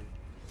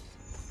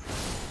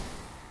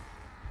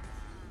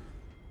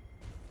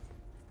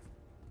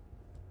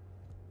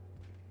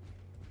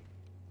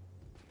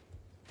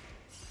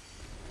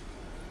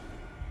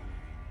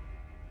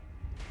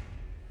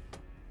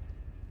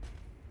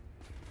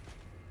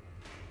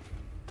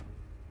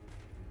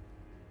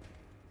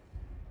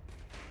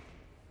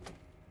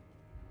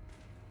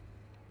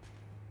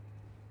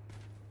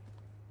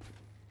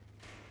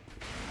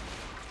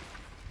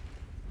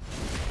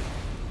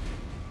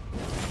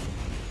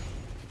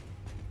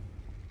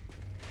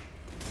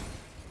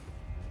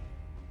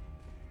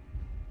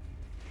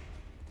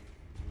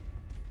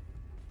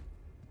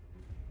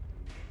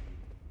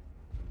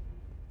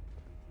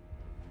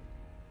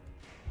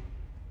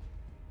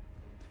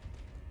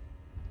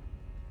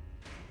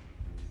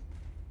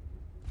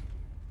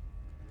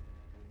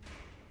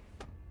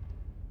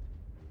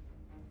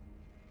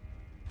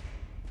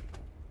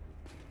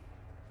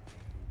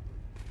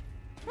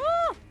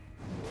 Ah!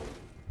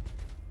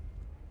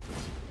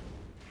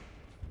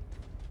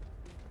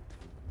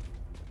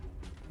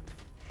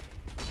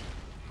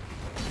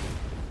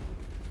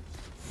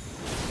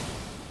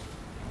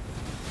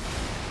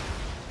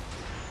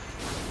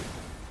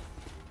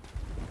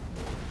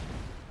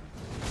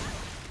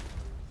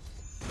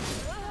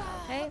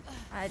 Okay,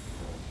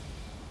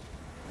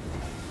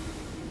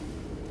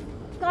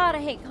 God, I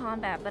hate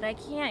combat, but I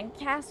can't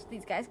cast with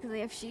these guys because they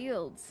have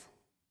shields.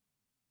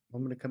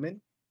 Want me to come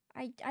in?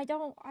 I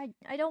don't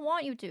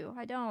want you to.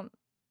 I don't.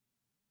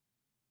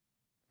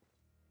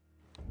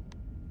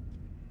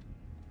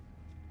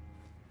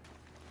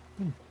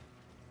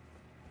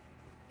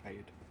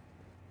 Tired.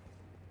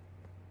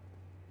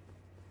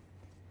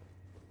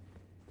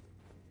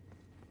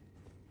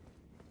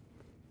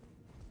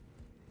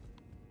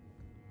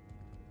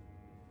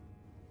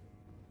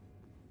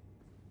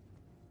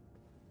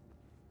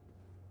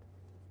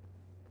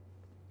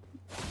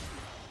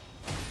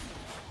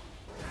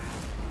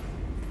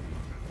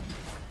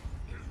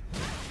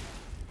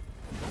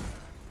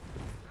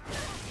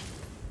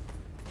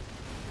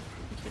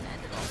 It's gonna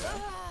end it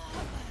also.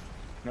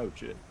 No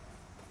shit.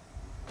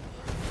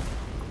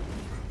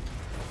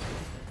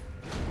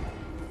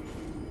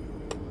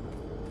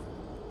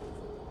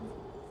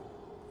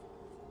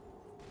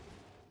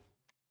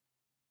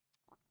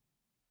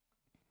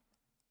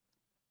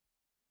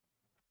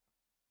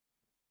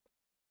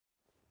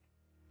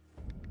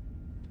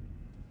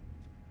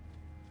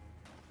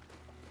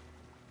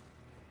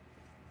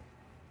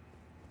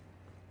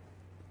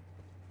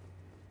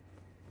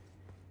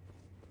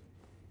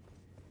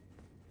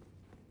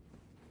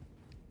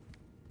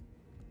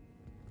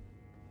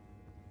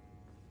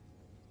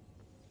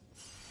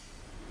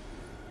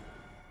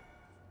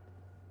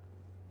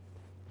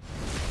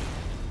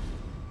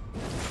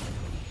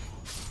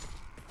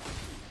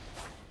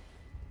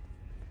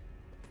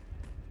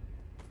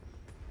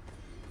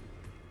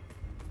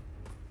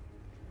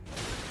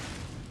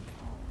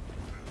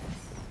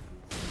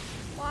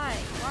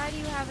 Why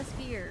do you have a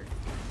spear?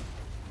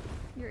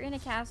 You're in a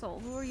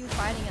castle. Who are you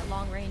fighting at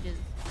long ranges?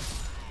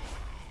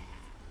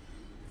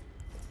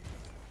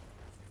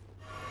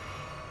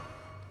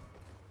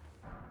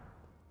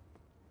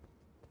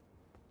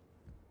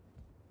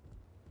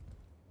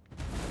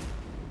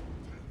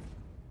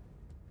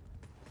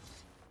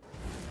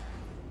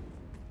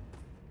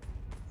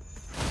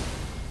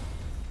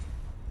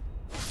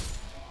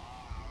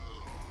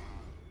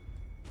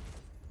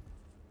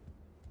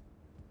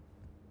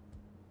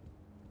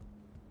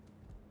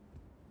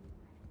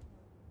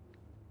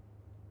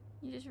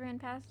 You just ran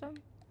past him?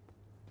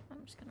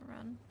 I'm just gonna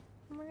run.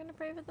 And we're gonna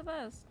pray for the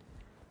best.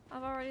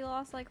 I've already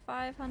lost like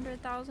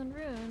 500,000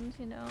 runes,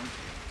 you know.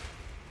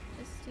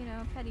 Just, you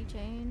know, petty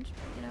change.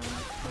 But, you know,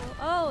 it's cool.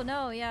 Oh,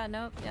 no, yeah,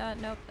 nope,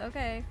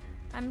 okay.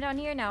 I'm down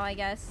here now, I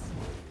guess.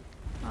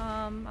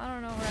 I don't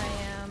know where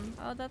I am.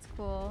 Oh, that's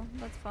cool.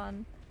 That's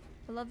fun.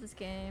 I love this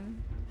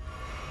game.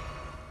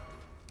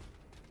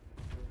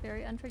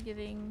 Very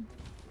unforgiving.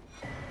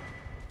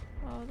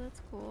 Oh,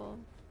 that's cool.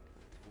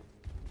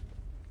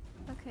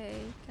 Okay,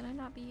 can I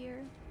not be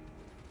here?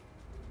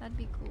 That'd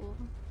be cool.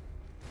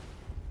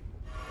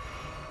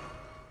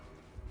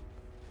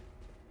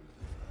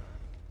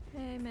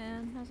 Hey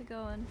man, how's it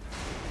going?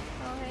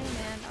 Oh hey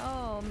man,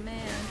 oh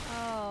man,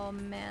 oh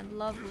man,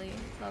 lovely,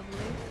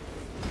 lovely,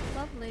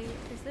 lovely.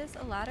 Is this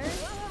a ladder?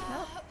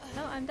 Nope,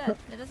 no, I'm dead.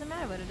 It doesn't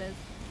matter what it is.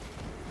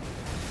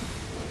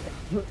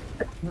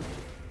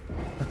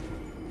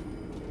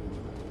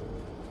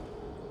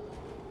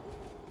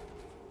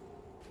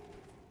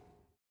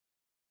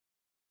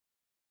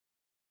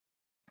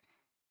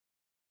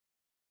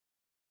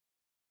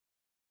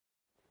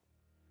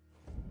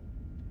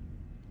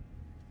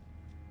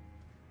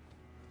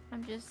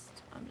 I'm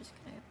just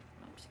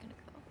gonna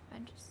go. I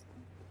just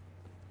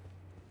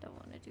don't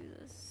want to do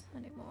this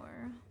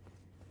anymore.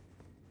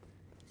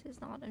 This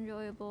is not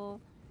enjoyable.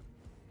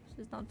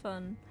 This is not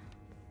fun.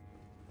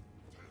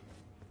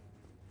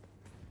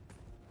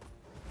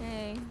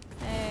 Hey,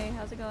 hey,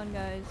 how's it going,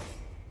 guys?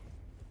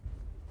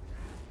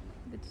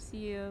 Good to see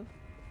you.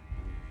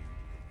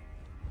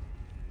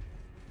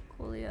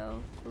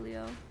 Coolio,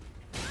 coolio.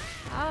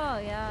 Oh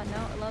yeah, no,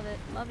 I love it,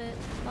 love it,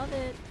 love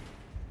it.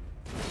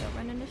 Don't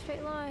run in a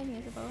straight line. He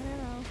has a bow and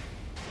arrow.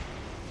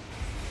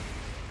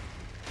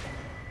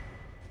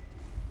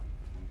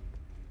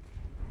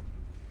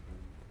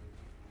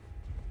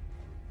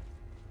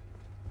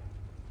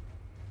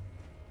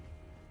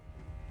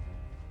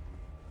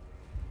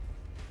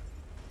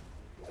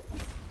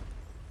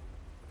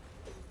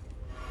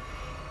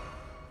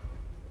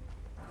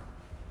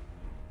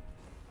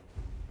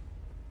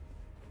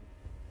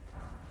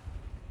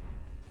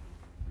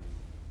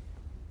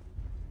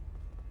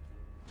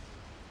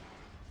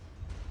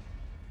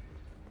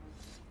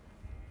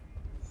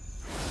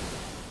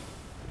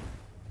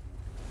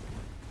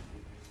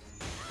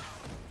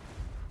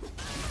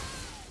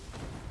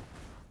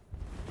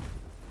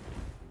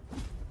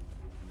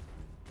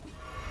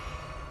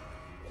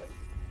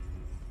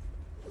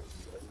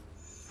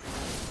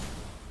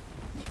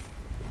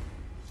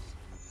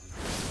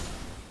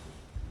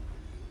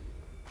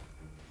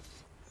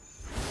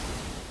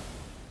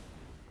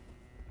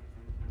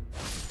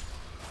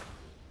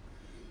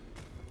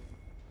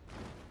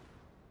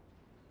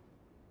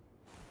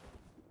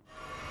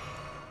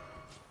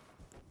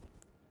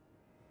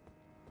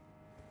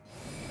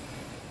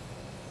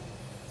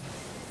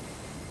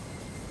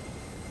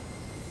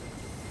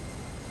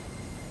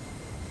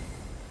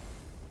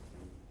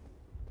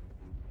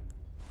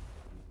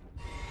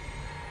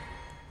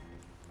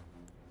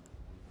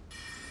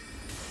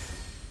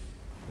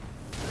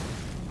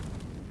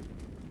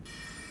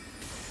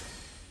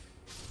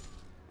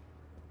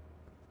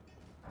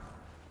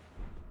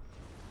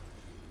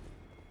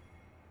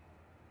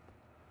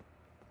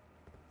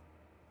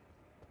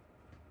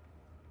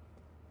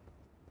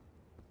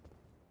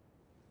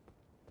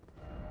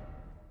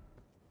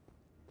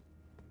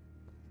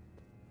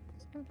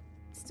 I'm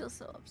still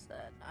so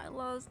upset. I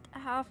lost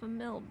half a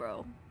mil,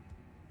 bro.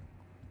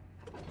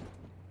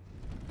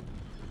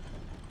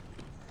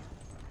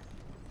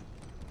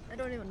 I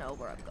don't even know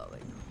where I'm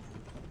going.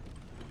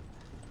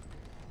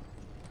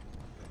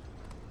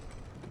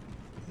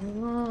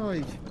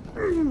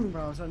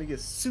 Bro, I'm starting to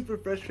get super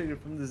frustrated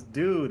from this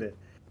dude.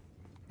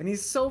 And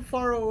he's so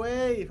far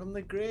away from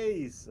the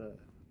grace.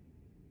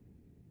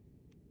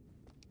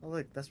 Oh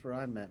look, that's where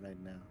I'm at right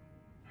now.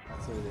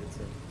 It's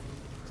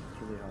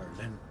really hard.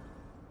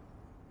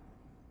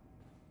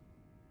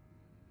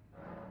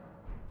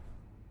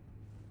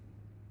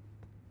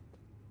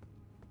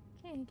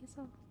 Okay, I guess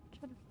I'll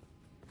try to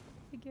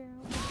figure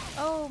out.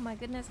 Oh my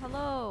goodness,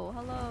 hello,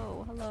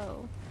 hello,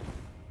 hello.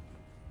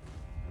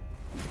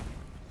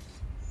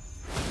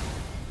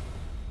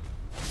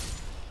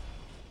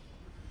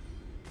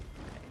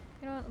 Okay,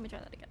 you know what? Let me try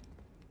that again.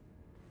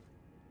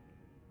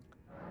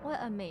 What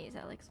a maze,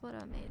 Alex. What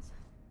a maze.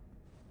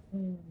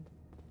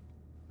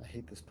 I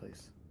hate this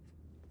place.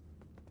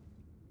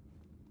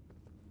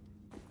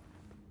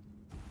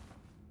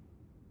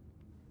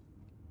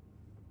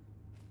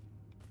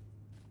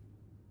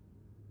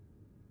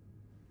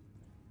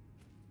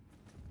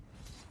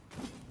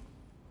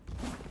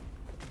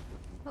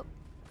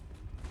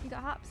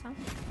 hops, huh?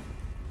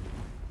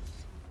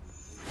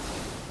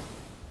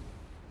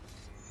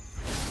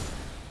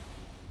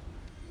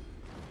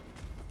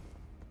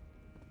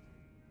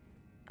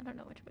 I don't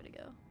know which way to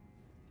go.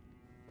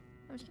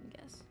 I'm just gonna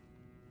guess.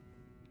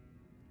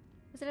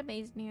 Is it a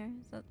maze near?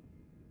 Is that...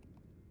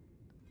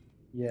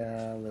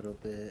 Yeah, a little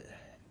bit.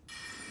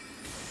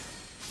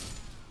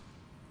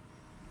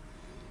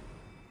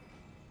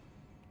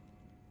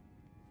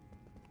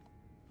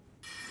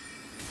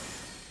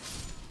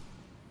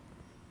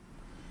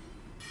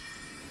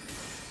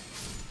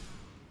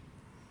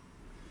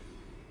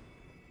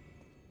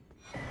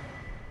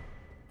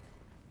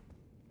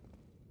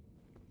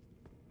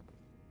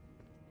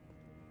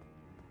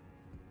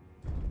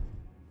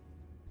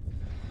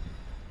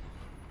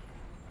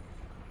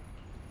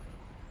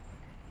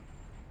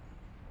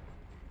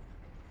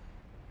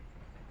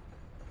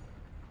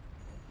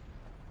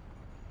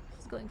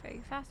 It's going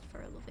very fast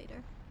for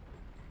elevator.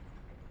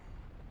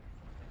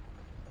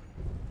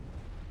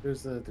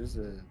 There's a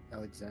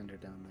Alexander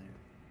down there.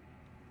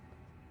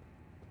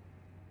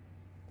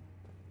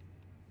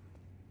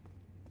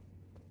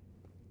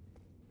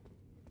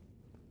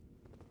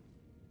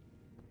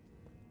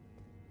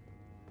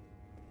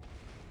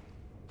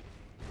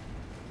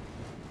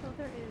 Oh,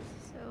 there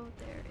is. So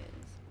there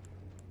is.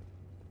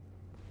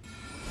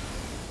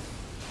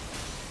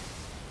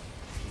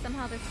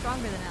 Somehow they're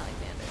stronger than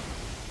Alexander.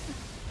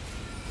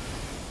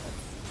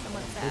 That's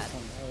somewhat sad. This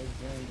one,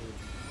 Alexander.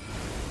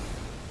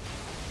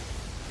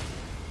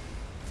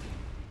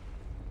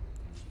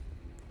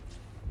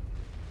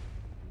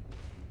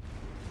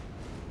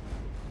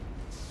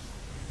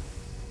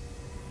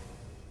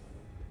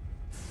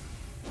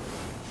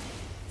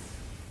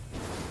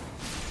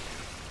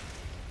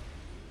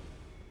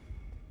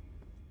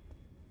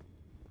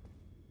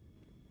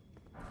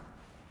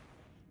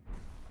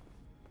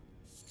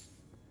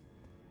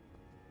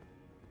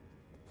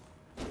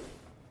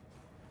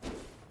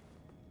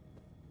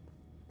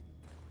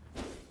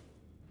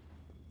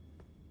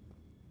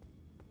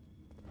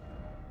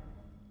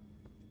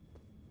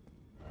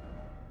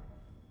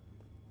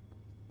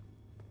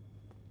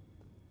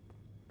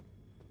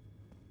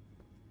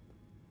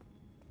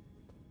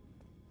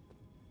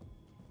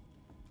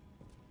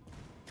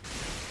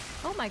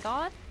 Oh my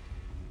god.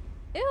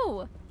 Ew.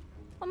 Oh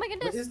my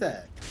goodness. What is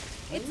that?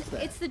 What is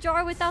that? It's the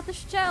jar without the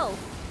shell.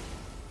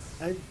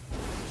 How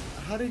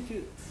did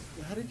you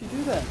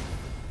do that?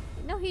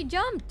 No, he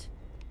jumped.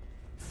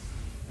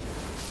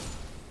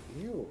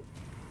 Ew,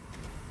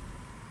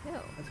 Ew.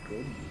 that's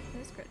good.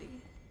 That's gritty.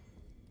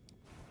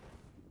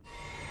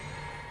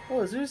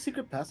 Oh, is there a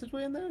secret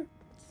passageway in there?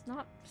 It's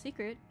not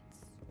secret.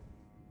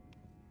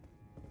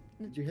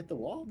 Did you hit the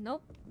wall?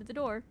 Nope. It's a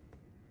door.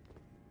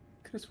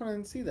 Could have sworn I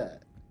didn't see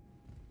that.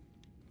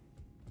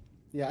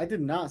 Yeah, I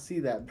did not see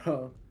that,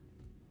 bro.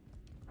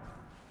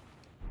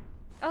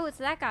 Oh, it's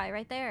that guy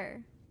right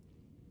there.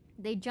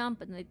 They jump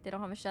and they don't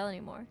have a shell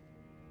anymore.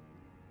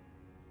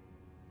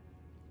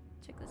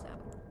 Check this out.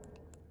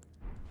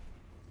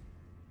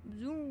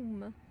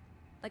 Zoom.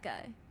 That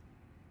guy.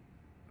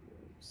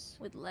 Gross.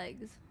 With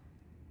legs.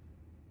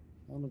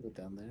 I want to go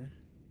down there.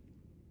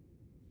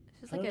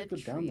 It's just How like did a I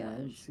go down there? I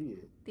didn't triage. see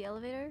it. The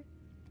elevator?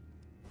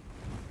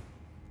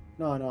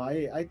 No,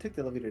 I took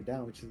the elevator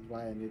down, which is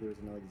why I knew there was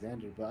an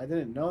Alexander, but I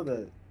didn't know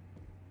that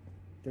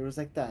there was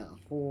like that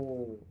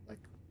whole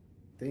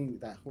thing,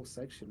 that whole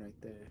section right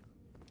there.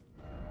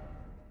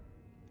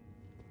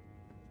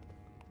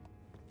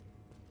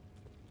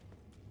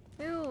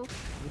 Ew. Where does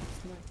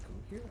that go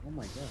here? Oh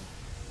my god.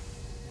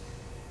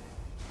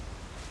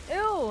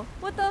 Ew.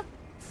 What the?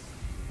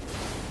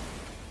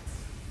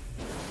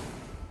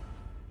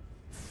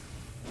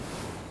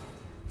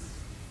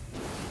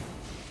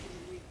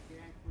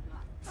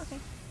 Okay.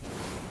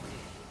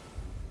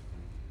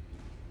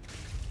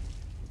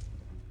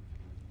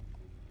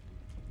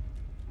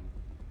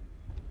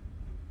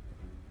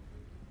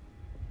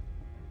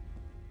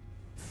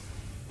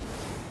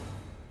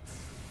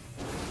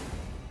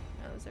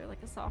 Oh, is there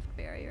like a soft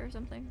barrier or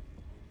something?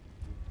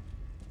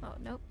 Oh,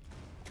 nope.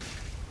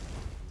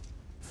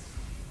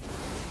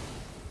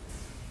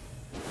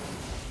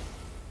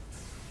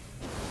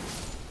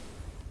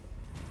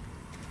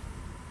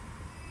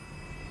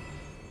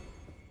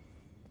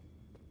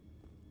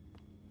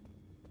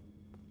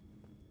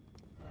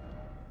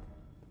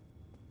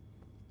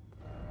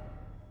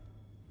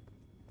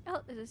 Oh,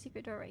 there's a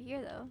secret door right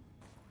here, though.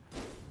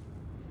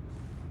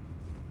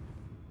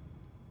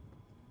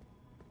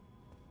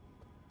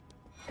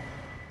 I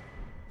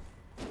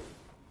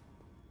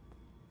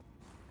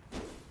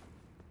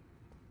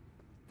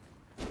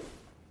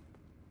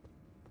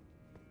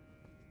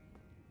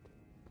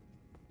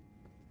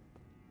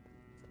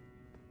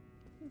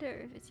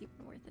wonder if it's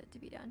even worth it to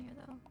be down here,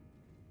 though.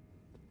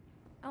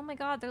 Oh my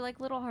god, they're like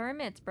little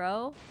hermits,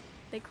 bro.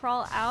 They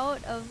crawl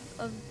out of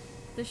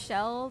the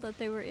shell that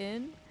they were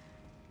in.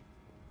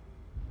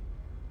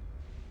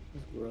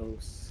 That's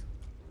gross.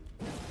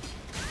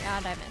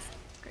 And I missed.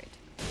 Great.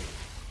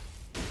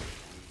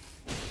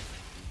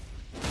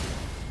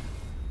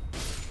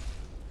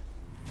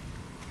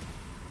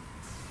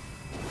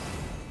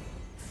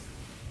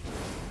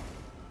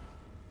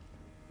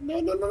 No,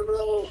 no, no,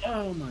 no!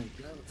 Oh my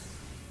god.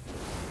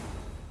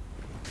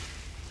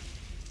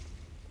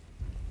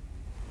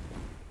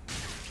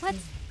 What?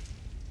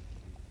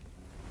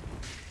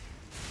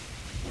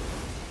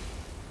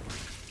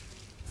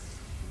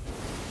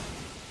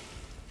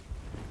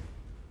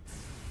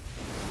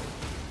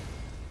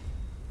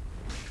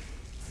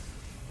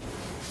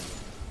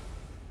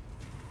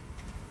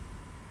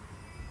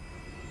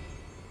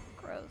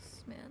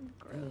 Gross, man.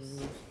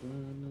 Gross.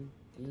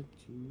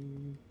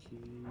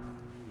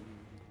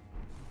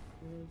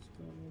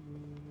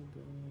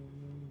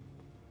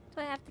 Do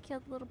I have to kill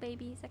the little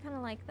babies? I kind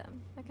of like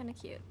them. They're kind of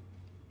cute.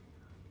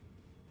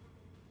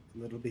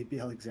 Little baby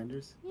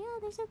Alexanders. Yeah,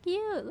 they're so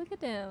cute. Look at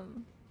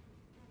them.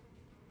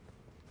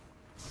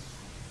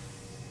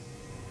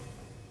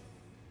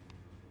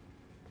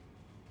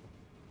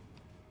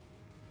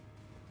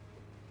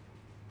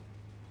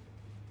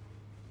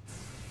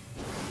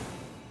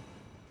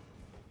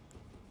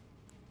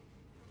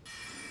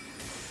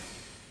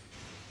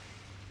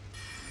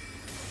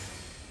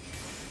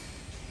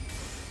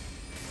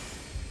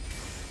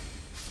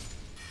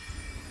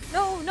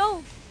 No,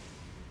 no!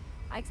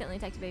 I accidentally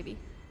attacked a baby.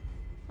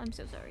 I'm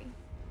so sorry.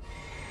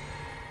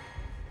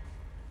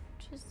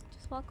 Just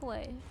walk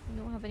away.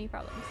 You don't have any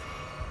problems.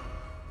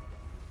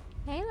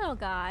 Hey, little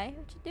guy.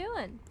 What you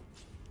doing?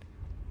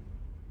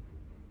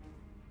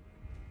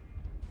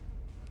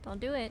 Don't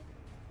do it.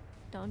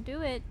 Don't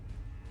do it.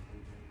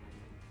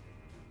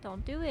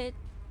 Don't do it.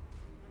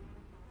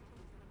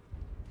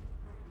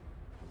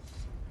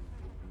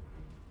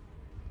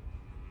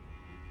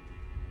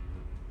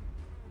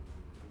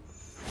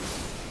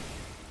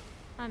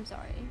 I'm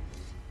sorry.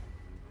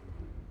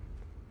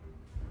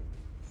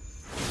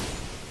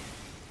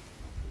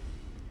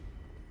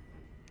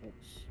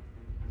 Oops.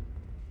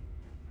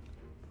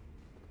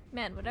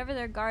 Man, whatever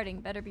they're guarding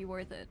better be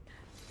worth it.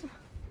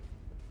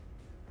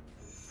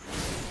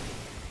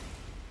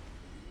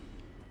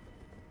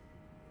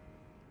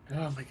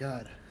 Oh my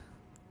god.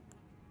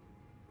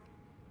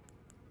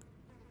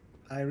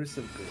 Iris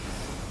of Grace.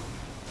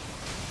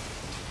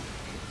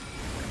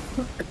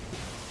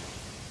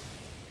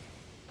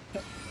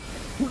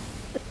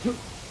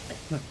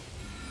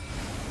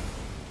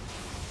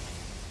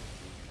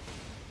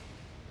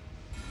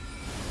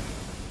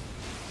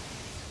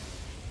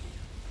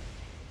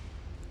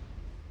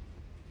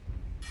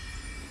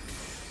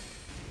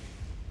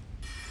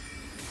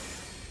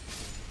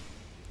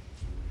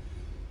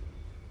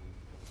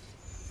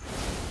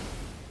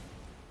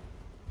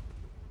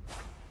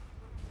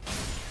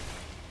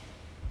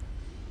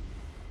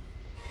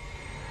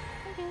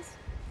 I guess.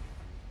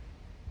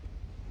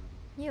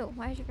 You,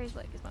 why is your face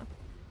black, Gizmo?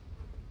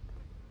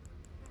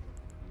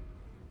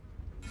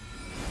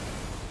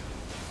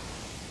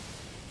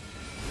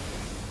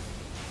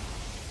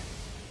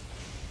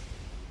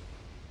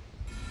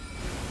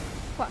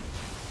 What?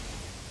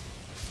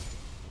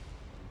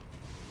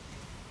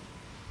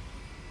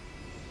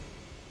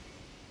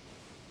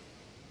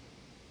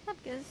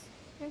 Up, Giz.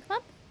 You in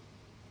club?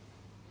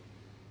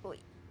 Oi.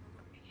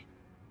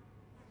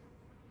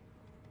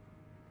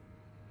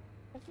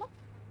 Gizmo?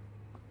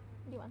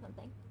 Do you want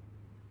something?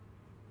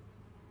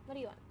 What do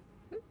you want?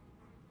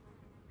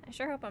 I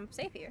sure hope I'm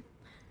safe here.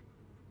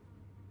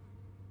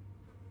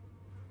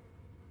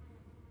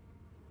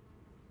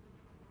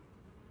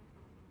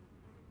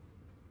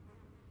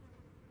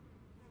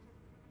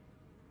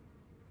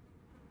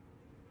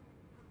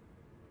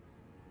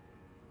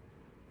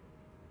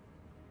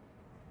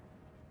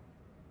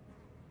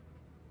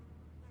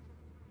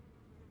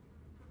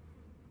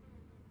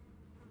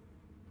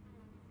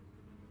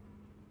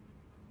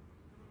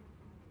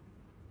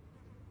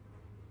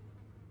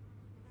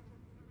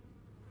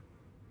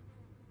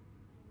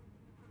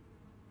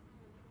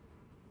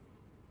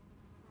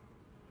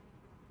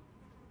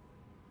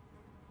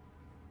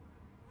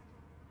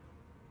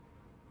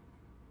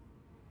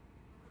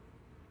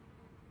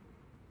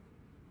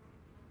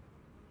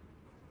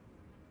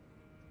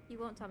 He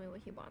won't tell me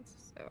what he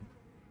wants, so.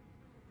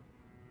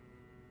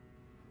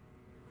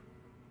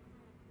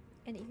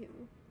 Anywho.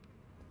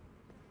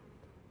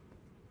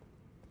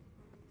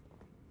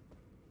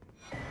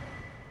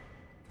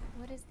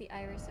 What is the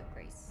Iris of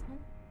Grace?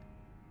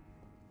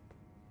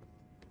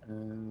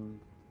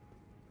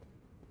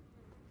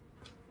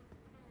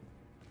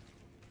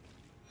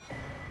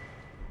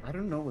 I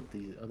don't know what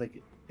the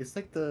like. It's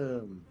like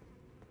the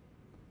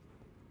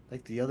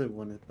other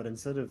one, but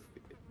instead of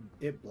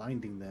it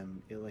blinding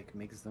them, it like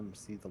makes them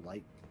see the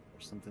light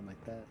or something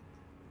like that.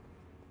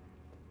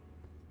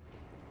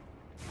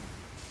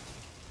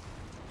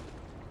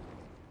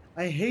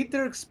 I hate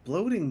their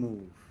exploding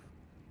move.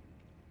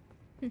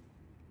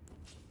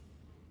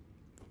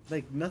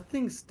 Like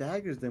nothing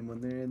staggers them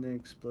when they're in there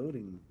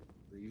exploding.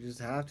 You just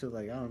have to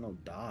like, I don't know,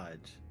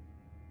 dodge.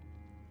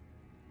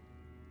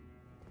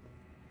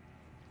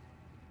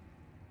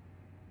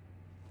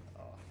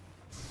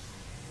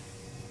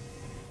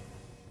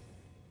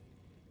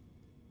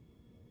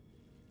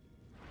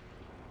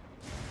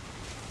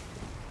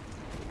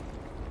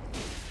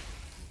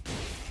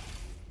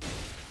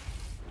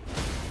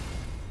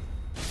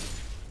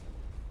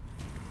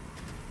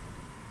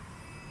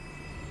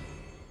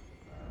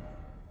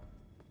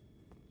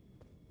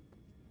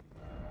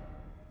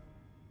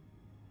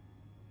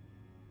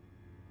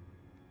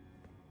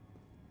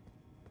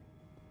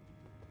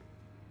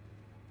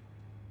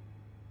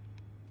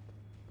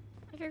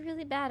 feel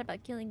really bad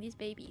about killing these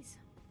babies.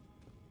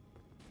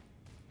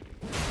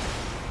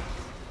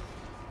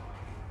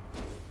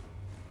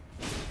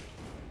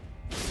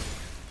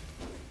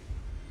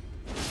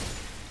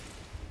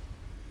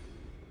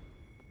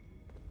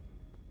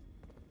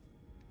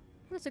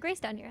 There's a grace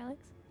down here,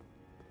 Alex.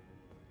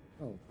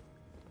 Oh,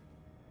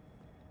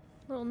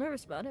 A little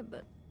nervous about it,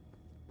 but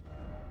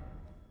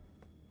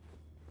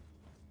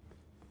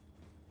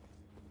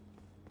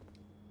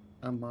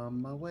I'm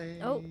on my way.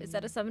 oh, is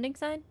that a summoning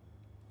sign?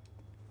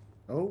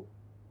 Oh,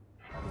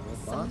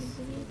 little boss, Somebody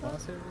busy little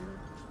boss area.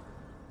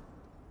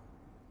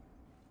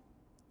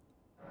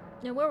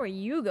 Now, where were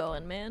you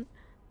going, man?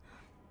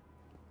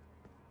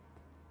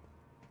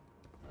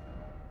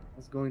 I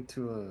was going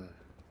to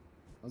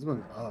I was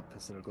going up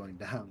instead of going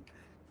down.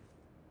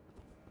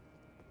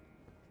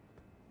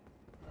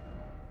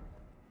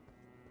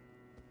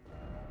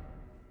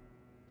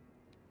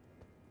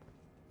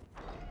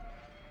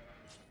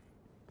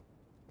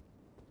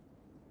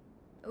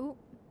 Ooh,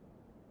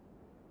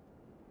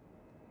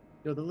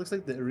 Yo, that looks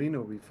like the arena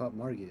where we fought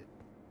Margit.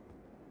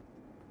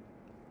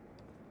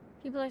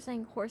 people are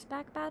saying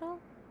horseback battle.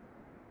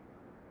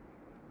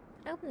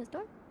 Can I open this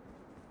door?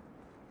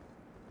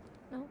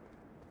 No.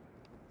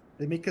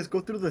 They make us go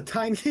through the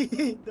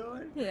tiny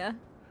door. Yeah.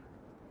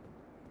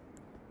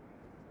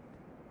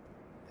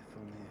 If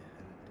only I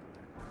had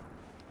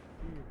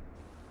a door.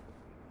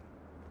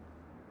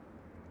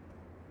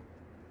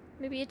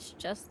 Maybe it's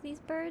just these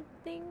bird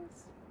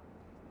things?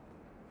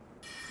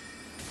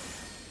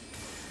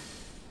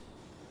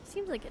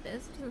 Seems like it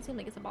is. It doesn't seem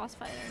like it's a boss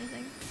fight or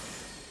anything.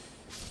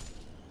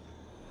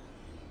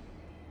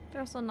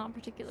 They're also not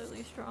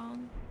particularly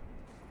strong.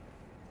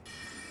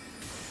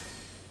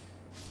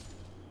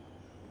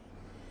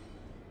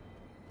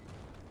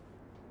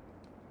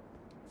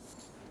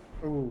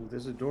 Oh,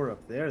 there's a door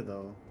up there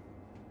though.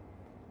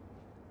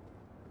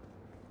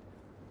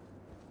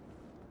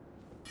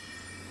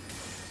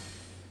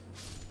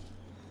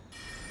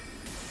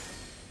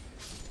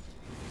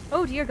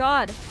 Oh dear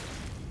God!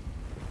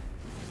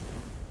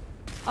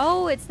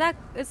 Oh, it's that.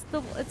 It's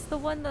the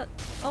one that.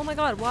 Oh my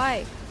God!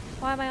 Why?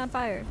 Why am I on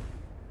fire?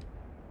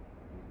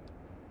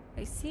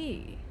 I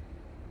see.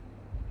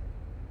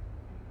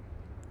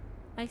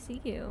 I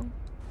see you.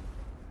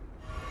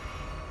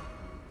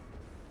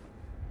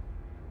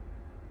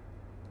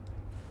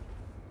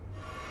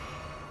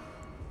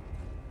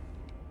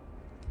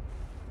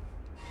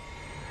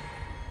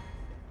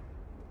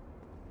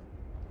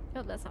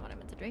 Oh, that's not what I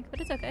meant to drink, but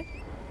it's okay.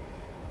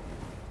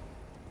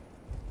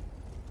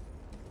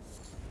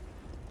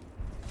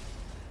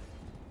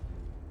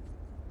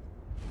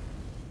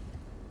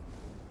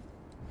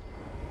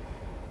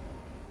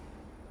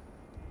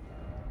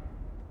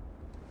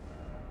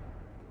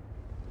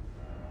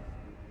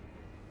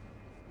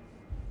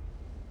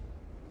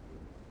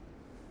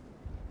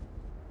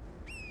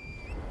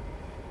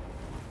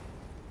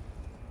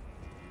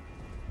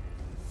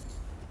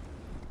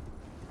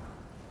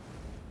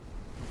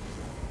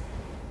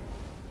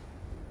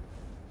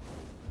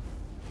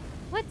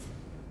 What?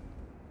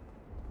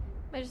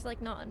 Am I just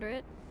like not under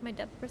it? My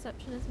depth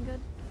perception isn't good.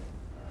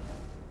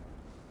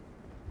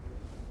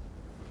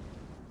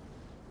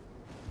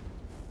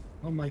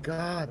 Oh my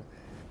god.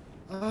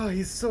 Oh,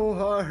 he's so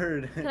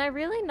hard. Can I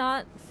really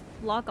not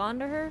lock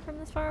onto her from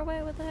this far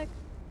away? What the heck?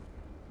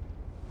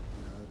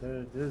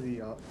 No, they're the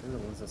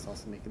ones that's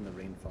also making the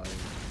rain fire.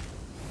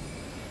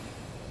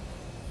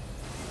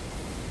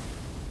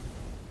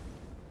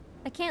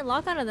 I can't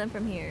lock onto them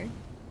from here.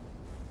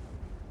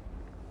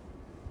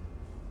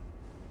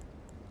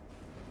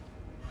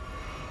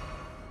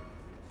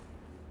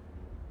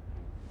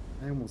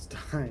 I almost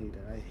died.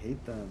 I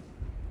hate them.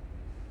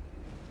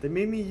 They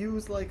made me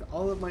use like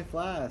all of my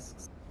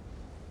flasks.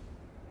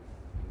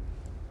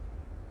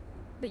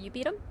 But you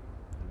beat them?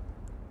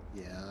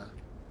 Yeah.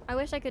 I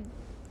wish I could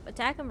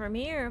attack them from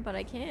here, but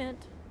I can't.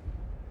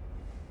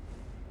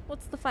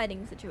 What's the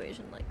fighting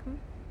situation like?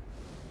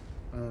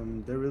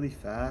 They're really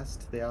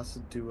fast. They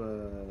also do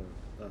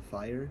a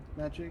fire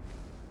magic.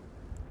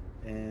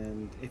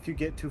 And if you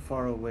get too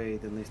far away,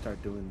 then they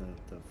start doing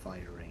the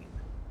fire rain.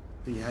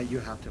 So you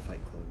have to fight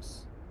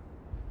close.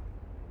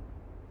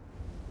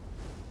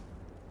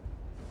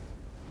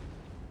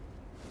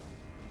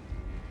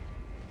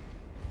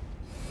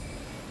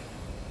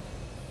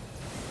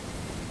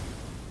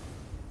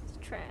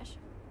 It's trash.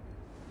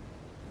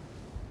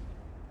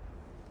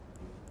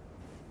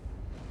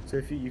 So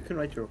if you can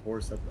ride your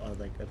horse up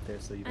like up there,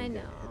 so you don't I get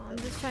know. hit I'm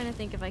that just trying to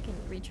think if I can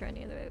reach her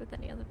any other way with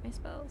any other of my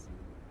spells.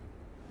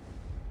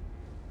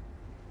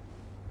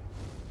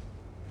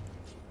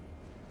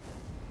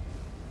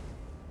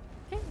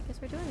 Okay, I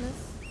guess we're doing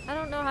this. I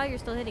don't know how you're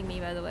still hitting me,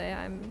 by the way.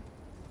 I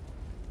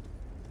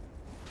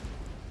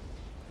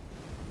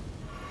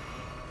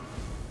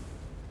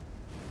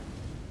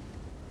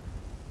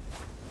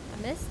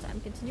missed. I'm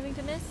continuing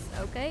to miss.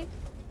 Okay.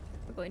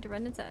 We're going to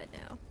run inside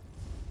now.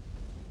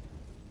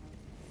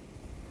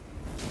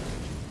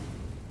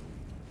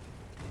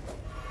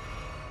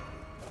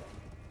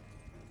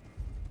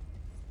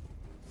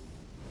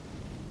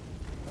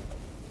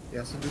 Yeah,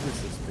 also do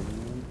this as spinning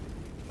one,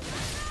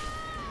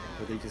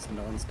 where they just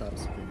non-stop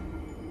spin.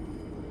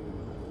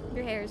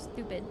 Your hair is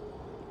stupid.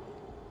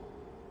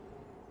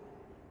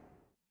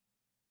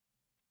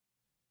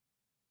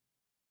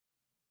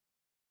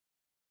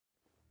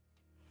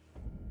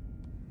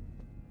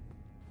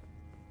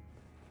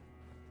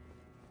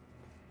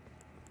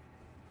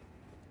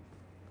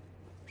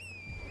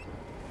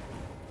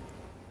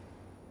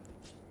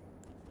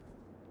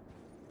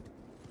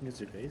 It's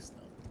your face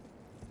though.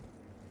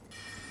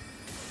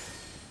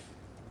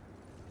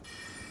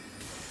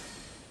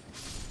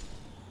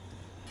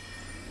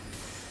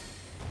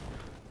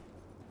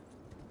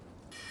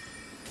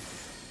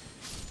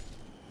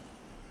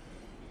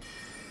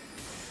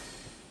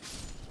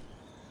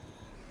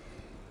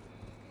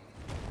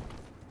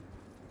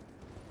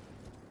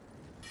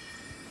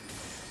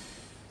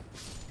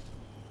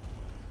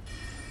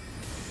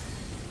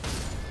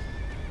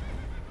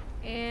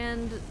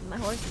 And my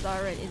horse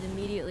is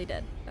immediately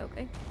dead.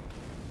 Okay.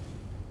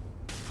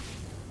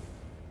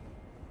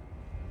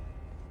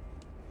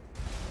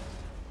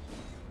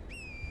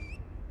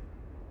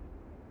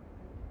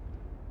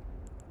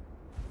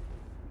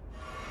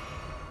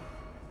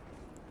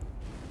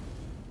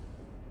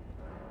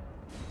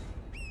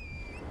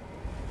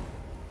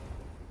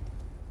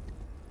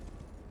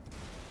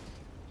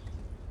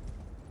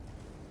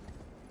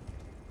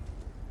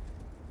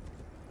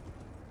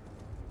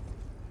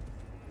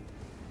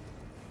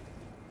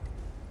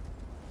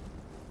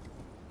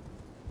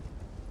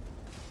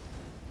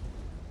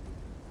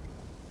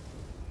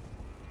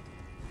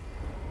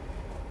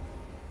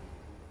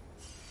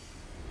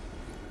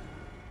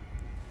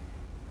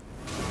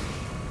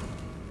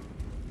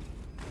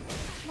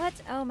 What?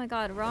 Oh my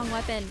god, wrong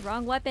weapon.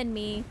 Wrong weapon,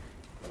 me.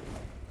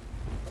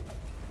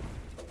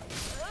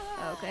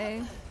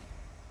 Okay.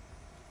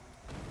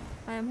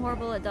 I am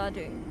horrible at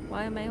dodging.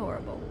 Why am I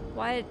horrible?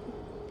 Why?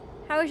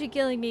 How is she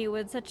killing me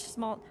with such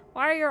small...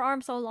 Why are your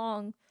arms so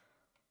long?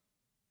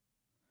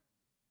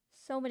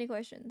 So many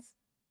questions.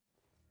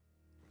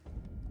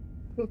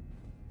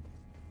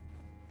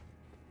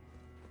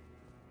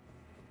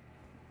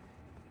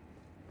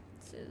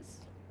 This is...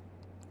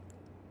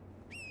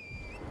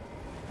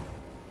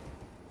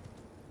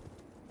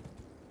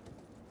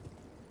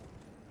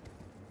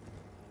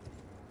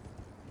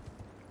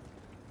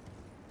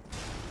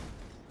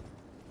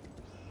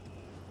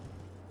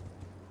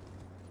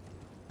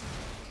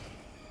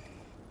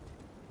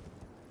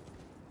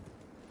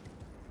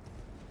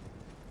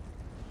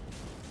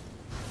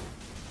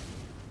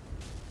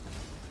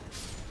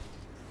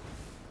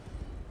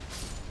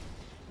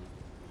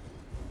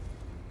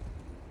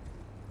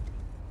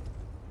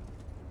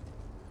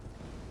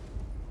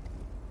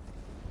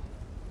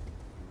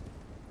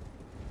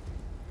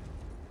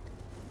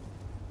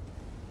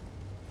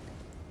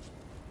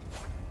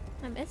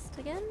 I missed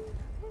again?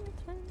 Oh,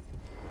 that's fine.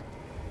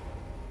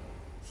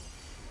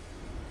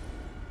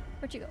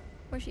 Where'd she go?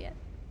 Where's she at?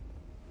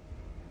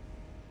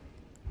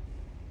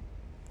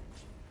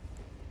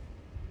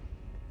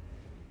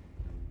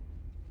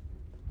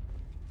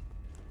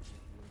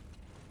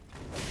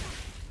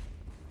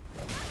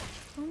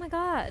 Oh my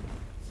god.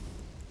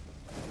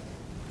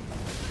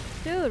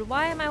 Dude,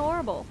 why am I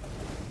horrible?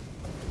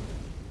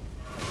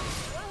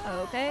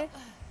 Okay.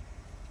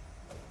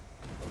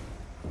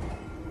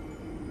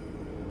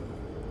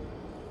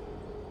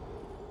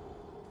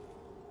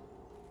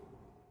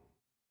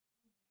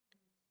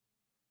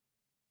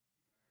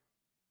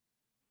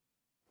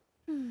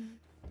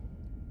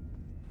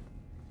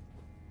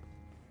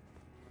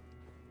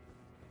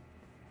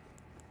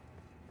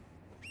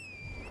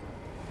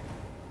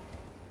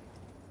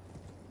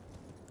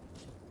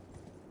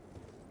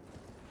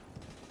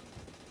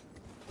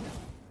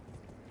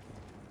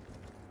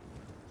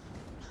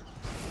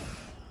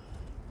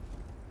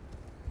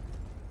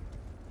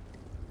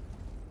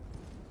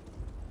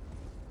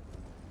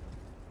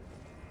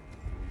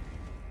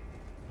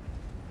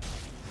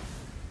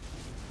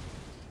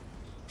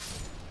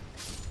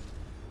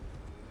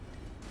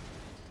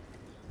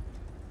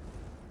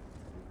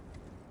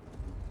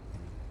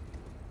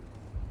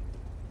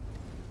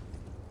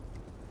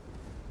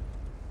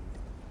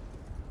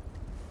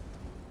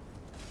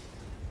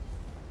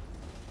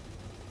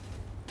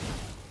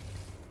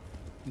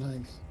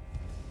 Nice.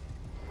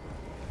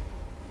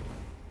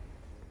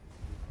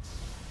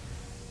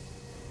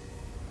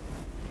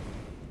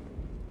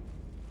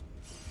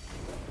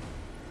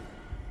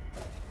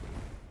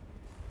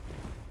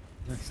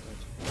 Nice touch.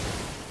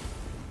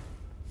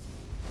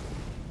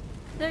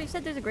 There, you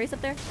said there's a grace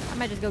up there? I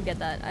might just go get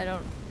that. I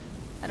don't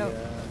Yeah.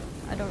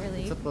 I don't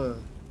really...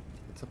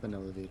 It's up an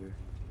elevator.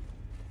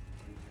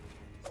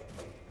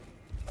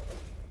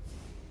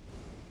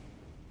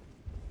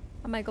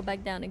 I might go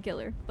back down and kill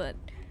her, but...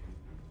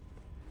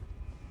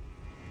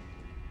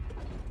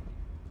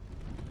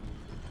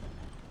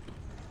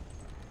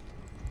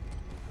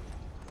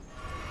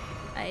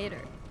 I hate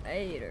her. I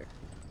hate her.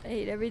 I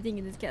hate everything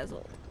in this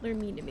castle. They're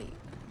mean to me.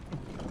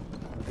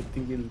 Good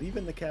thing you're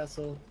leaving the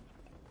castle.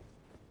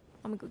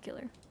 I'm gonna go kill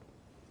her.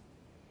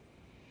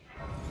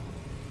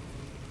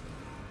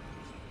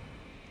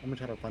 I'm gonna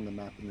try to find the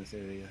map in this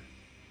area.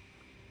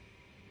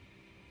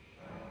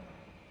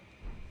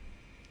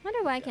 I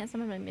wonder why I can't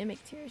summon my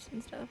mimic tears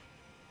and stuff.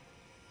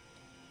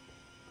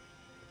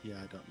 Yeah,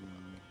 I don't know.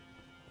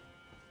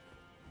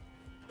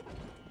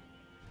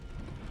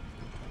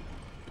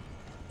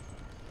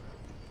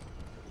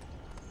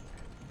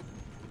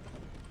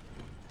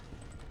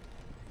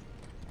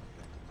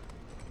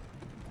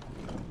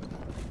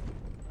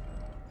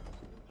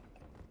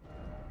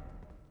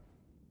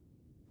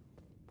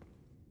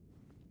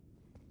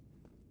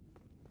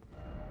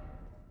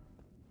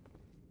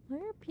 Why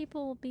are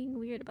people being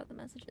weird about the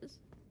messages?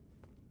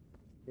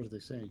 What are they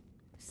saying?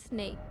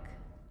 Snake.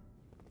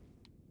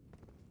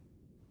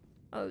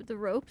 Oh, the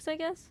ropes, I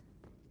guess?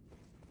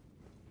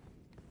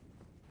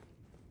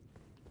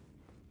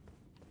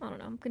 I don't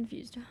know, I'm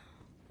confused.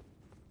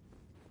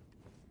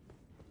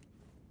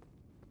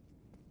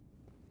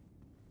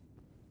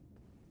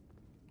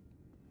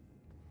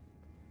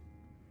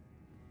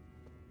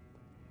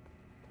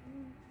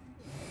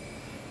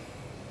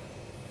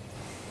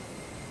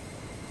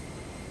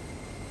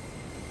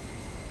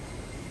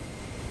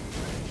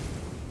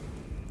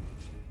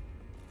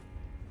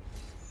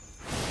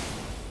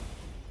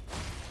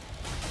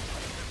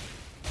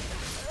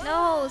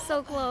 No,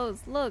 so close.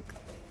 Look.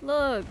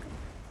 Look.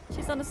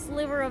 She's on a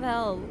sliver of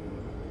hell.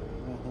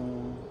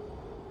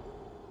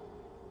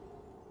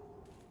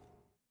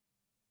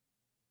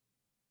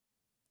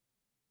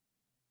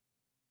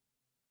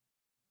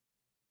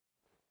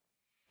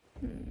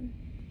 Hmm.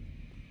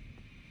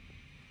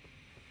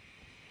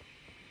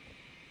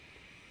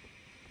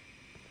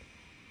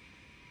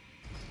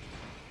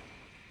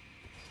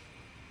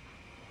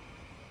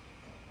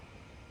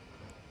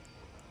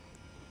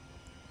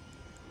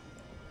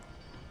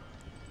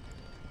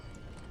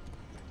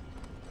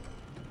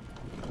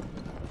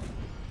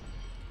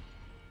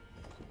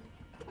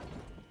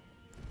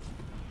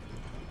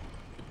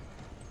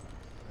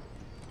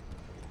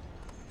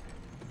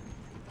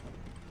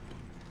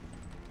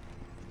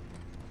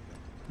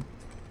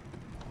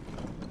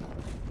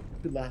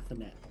 What you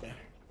laughing at there?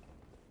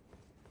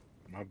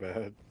 My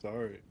bad.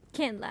 Sorry.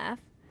 Can't laugh.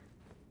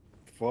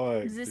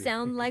 Fuck. Does it dude.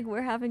 sound like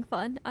we're having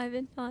fun,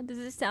 Ivan? Does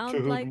it sound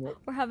Dude, like what-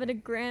 we're having a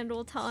grand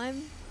old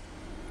time?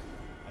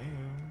 I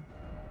am.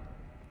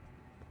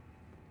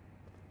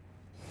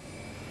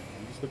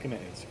 I'm just looking at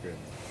Instagram.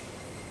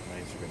 My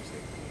Instagram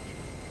saved collection.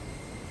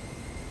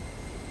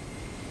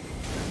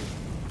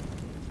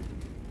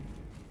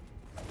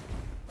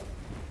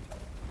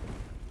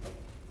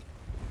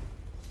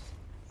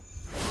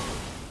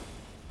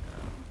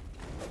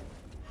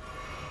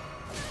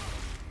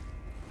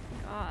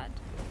 God.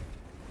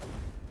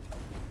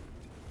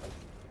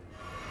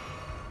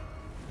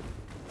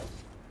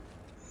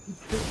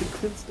 The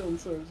Glintstone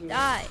sorcerer.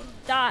 Die,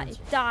 die,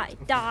 die,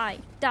 die,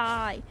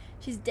 die.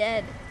 She's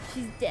dead.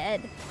 She's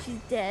dead. She's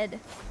dead.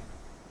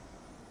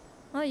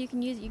 Oh, you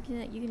can use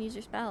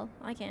your spell.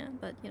 I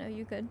can't, but you know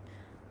you could.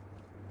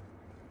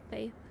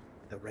 Faith.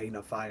 The rain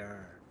of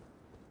fire.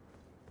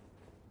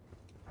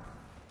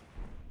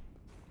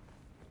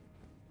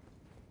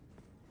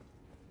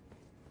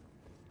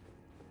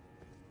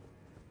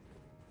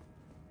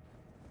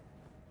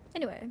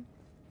 Anyway,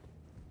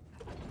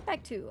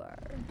 back to our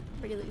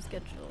regularly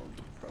scheduled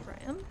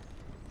program.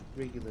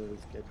 Regularly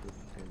scheduled.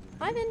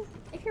 Ivan,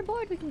 if you're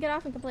bored, we can get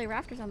off and go play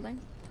Raft or something.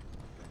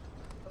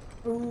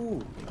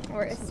 Ooh.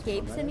 Or That sounds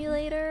Escape fun,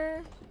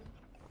 Simulator.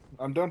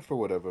 I'm done for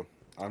whatever.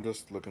 I'm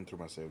just looking through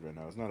my save right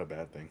now. It's not a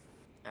bad thing.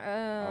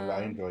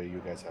 I enjoy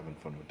you guys having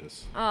fun with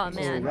this. Oh This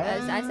is man,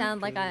 Raft. I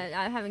sound like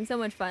I'm having so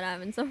much fun. I'm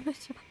having so much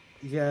fun.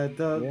 Yeah,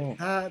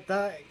 Yeah.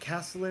 that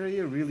castle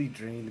area really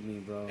drained me,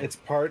 bro. It's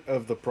part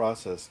of the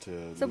process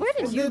to. So lose where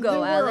did fun. you Then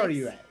go, where Alex? are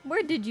you at?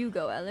 Where did you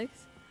go,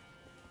 Alex?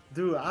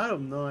 Dude, I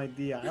have no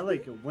idea. I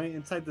like went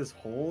inside this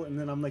hole and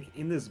then I'm like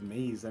in this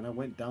maze and I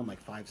went down like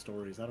 5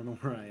 stories. I don't know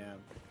where I am.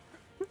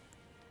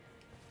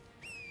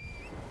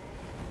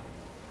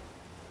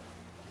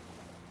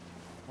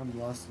 I'm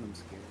lost and I'm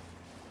scared.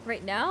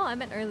 Right now? I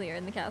meant earlier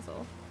in the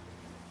castle.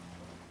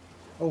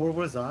 Oh, where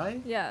was I?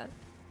 Yeah.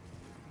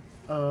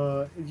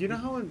 You know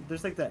how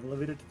there's like that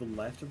elevator to the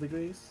left of the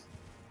Grace?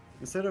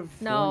 Instead of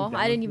No, going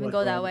I down didn't to, even like,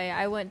 go that the- way.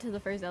 I went to the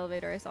first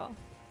elevator I saw.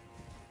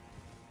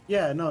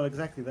 Yeah, no,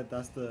 exactly.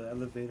 That's the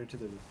elevator to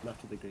the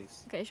left of the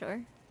Grace. Okay,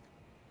 sure.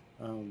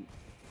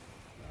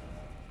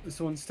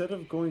 So instead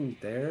of going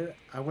there,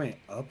 I went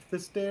up the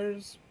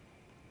stairs.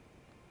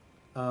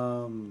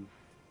 And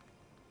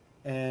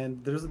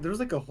there was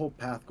like a whole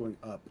path going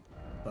up,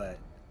 but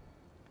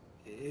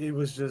it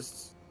was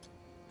just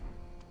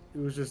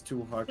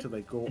too hard to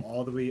like go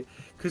all the way.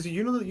 Cause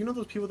you know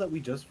those people that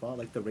we just fought,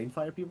 like the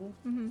Rainfire people.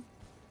 Mm-hmm.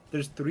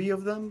 There's 3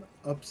 of them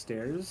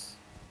upstairs.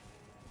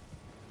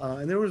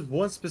 And there was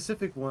one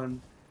specific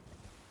one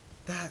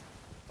that,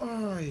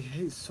 oh, I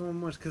hate so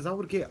much because I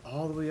would get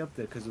all the way up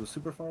there because it was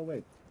super far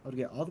away. I would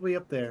get all the way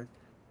up there,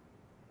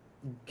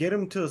 get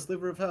them to a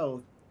sliver of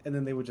health, and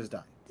then they would just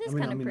die. This is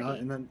kinda pretty.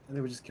 And they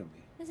would just kill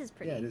me. This is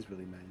pretty. Yeah, it is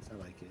really nice. I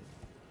like it.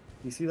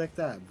 You see like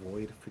that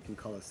void freaking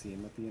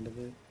Coliseum at the end of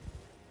it?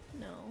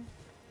 No.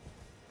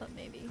 but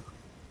maybe.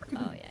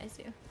 Oh yeah, I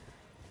see.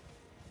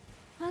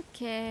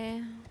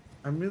 Okay.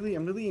 I'm really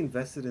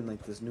invested in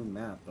like this new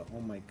map, but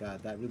oh my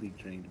god, that really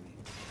drained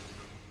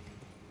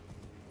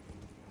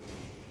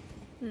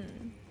me.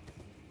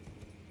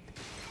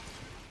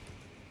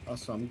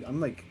 Also, I'm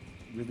like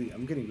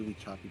I'm getting really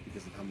choppy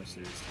because of how much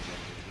there is to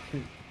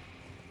get.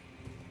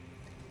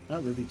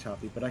 Not really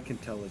choppy, but I can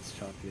tell it's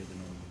choppier than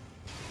normal.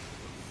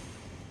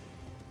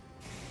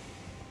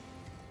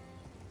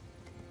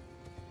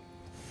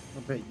 I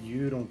bet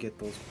you don't get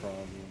those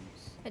problems.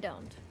 I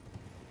don't.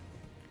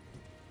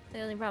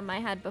 The only problem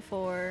I had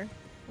before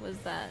was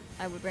that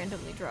I would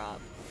randomly drop.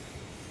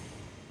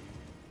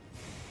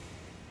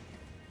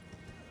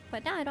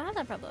 But now I don't have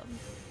that problem.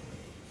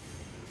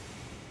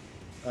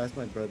 I asked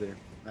my brother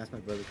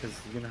because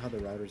you know how the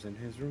router's in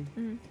his room?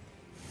 Mm-hmm.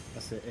 I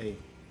said, hey,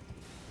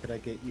 could I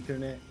get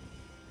Ethernet?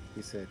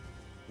 He said,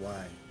 why?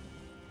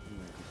 I'm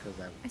like, because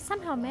I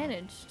somehow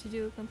managed to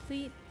do a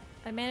complete...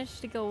 I managed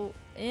to go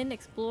in,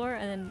 explore,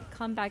 and then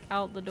come back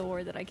out the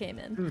door that I came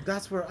in. Dude,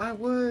 that's where I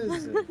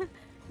was!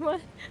 What?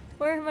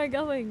 Where am I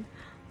going?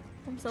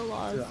 I'm so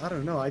lost. Dude, I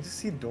don't know. I just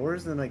see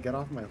doors, and I get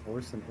off my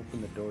horse and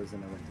open the doors,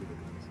 and I went through the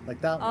doors.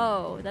 Like that one.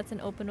 Oh, that's an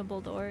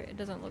openable door? It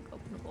doesn't look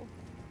openable.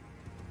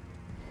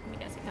 I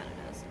guess it kind of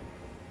does.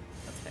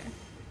 That's fair.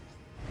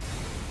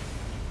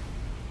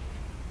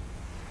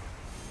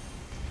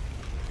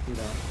 You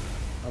know,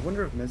 I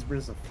wonder if Mesmer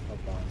is a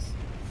boss.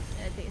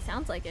 I think it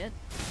sounds like it.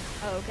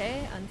 Oh,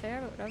 okay, unfair,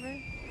 but whatever.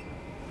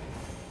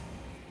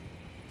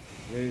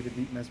 Ready to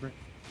beat Mesmer?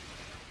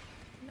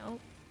 Nope.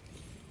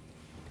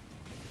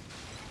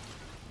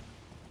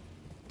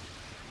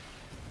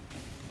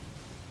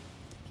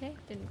 Okay,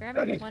 didn't grab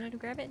it. Wanted to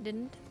grab it,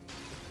 didn't.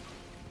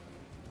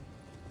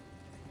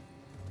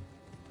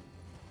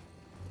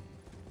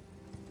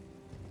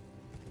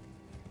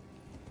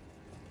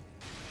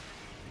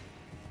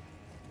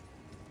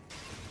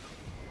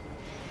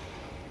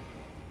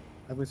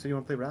 Evelyn, so you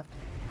want to play Raft?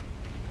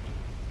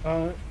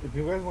 If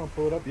you guys want to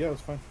pull it up, yeah,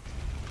 it's fine.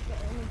 Yeah,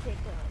 let me take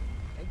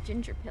a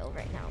ginger pill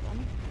right now,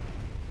 then.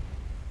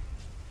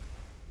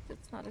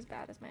 It's not as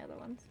bad as my other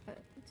ones, but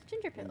it's a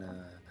ginger pill.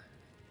 And,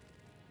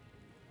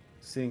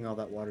 seeing all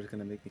that water is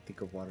gonna make me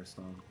think of Water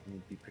Song. I'm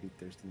gonna be pretty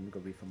thirsty. I'm gonna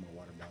go refill my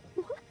water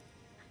bottle.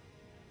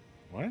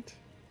 What?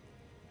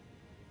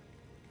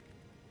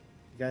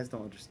 You guys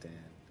don't understand.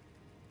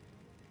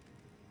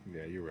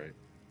 Yeah, you're right.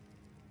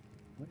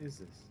 What is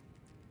this?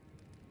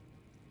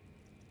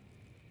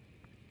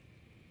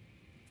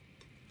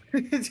 I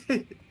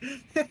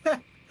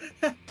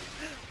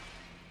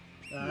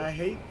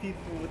hate people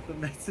with the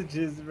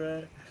messages,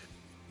 bruh.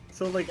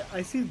 So like,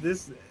 I see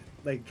this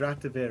like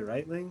drafted there,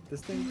 right, Ling? This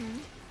thing. Mm-hmm.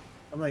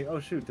 I'm like, oh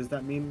shoot, does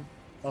that mean?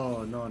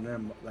 Oh no,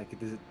 never. Like,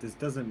 this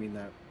doesn't mean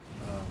that.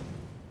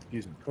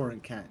 Excuse me.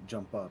 Torrent can't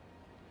jump up.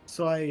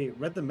 So I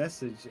read the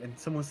message and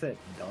someone said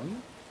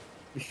dung,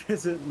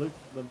 because it looked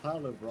the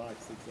pile of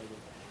rocks looks like it.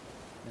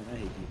 Man, I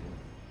hate people.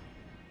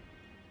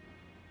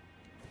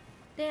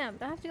 Damn,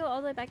 do I have to go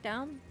all the way back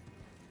down?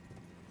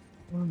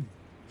 Do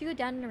you go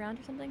down and around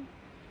or something?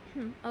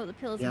 Oh, the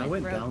pill is in Yeah, my I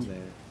went throat. down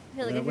there. I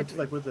feel like I went could. to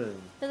like where the.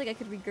 I feel like I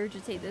could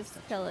regurgitate this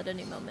pill at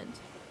any moment.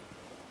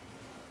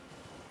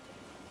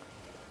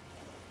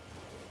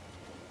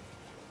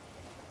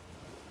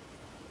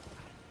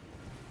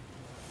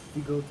 If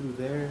you go through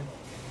there,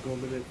 go a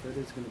little bit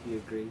further, it's gonna be a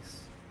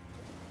grace.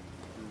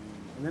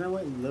 And then I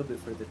went a little bit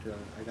further to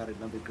I got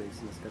another grace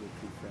instead of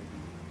tree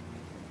fragment.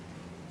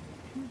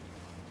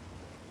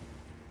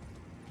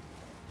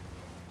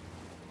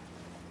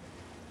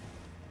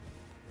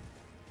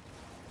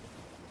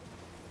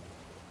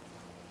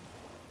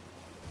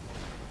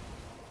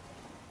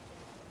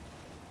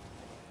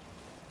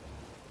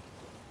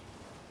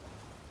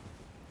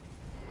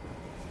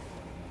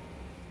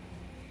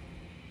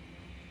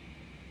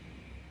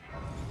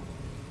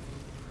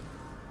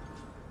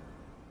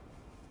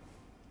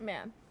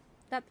 Man,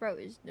 that throat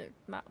is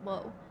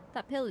whoa.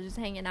 That pill is just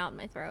hanging out in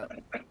my throat.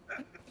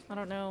 I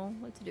don't know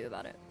what to do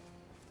about it.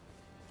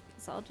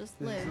 Guess I'll just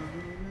live.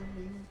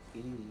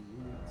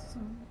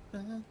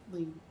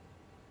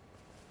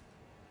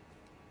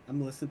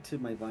 I'm listening to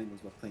my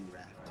vinyls while playing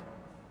Raft.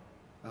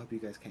 I hope you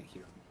guys can't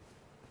hear them.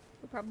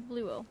 We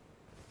probably will.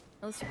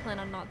 Unless you plan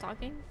on not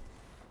talking.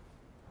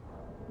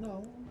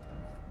 No.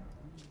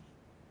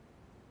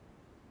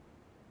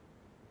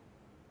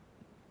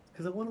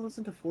 Because I want to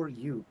listen to For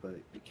You, but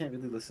you can't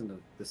really listen to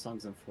the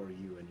songs on For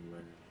You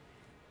anywhere.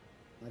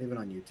 Not even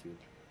on YouTube.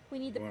 We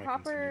need the I wanna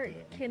proper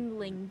continue to-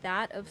 kindling,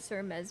 that of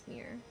Sir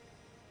Mesmer.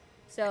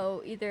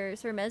 So either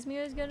Sir Mesmer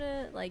is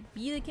gonna like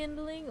be the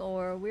kindling,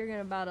 or we're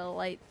gonna about to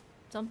light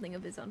something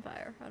of his on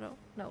fire. I don't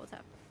know what's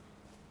happening.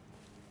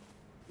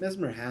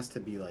 Mesmer has to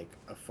be like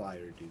a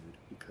fire dude,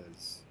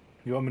 because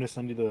You want me to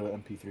send you the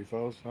MP3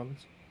 files,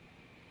 Alex?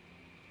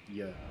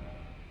 yeah.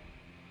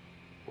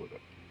 Pull it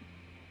up.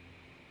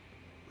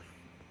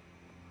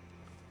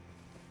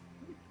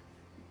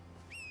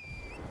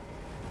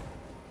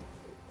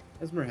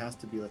 Mesmer has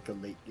to be like a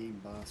late game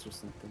boss or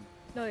something.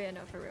 No, yeah,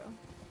 no, for real.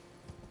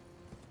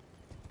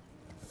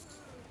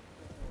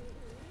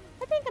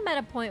 I think at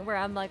a point where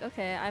I'm like,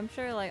 okay, I'm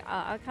sure like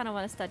I kind of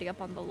want to study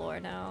up on the lore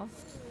now.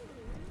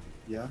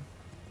 Yeah.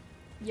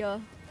 Yeah.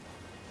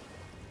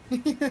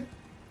 Yeah.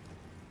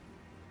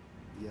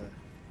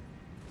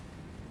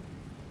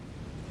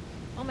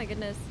 Oh my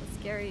goodness, that's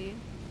scary.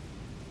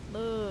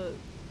 Look,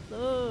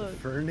 look.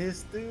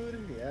 Furnace, dude.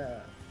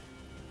 Yeah.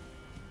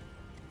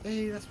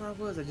 Hey, that's where I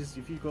was.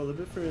 If you go a little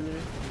bit further, there's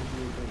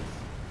your place.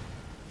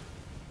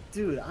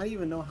 Dude, I don't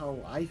even know how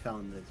I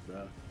found this,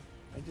 bro.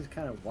 I just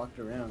kind of walked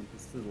around.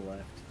 It's to the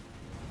left.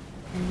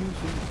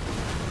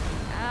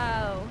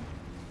 Ow.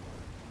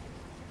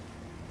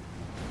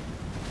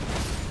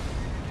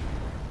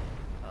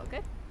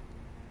 Okay.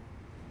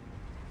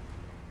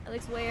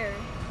 Alex, where?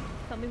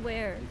 Tell me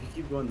where. If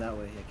you keep going that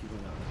way, yeah, keep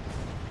going that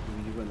way.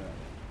 You keep going that way.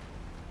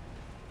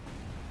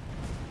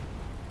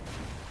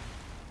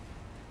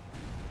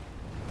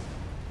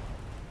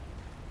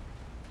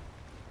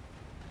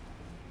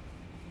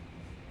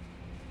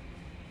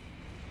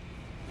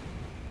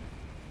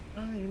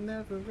 I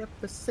never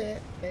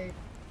represent, babe.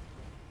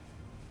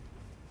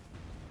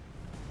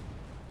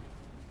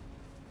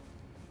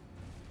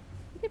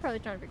 You could probably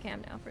turn off your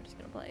cam now if we're just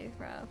gonna play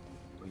Raft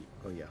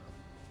Oh yeah.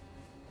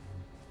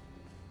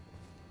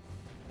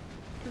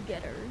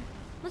 together.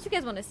 Unless you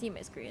guys want to see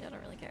my screen, I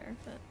don't really care.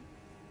 But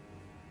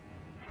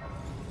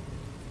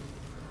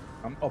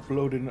I'm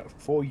uploading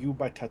For You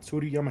by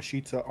Tatsuri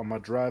Yamashita on my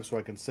drive so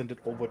I can send it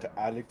over to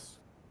Alex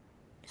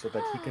so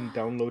that he can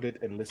download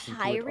it and listen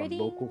to it on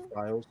local Pirating?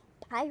 files.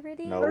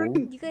 Pirating? No.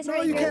 You guys No,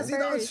 heard you it can't here see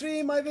that on first.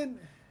 stream, Ivan.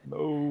 No,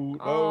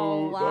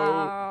 Oh no,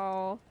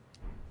 wow!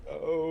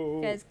 no.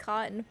 You guys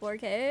caught in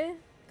 4K?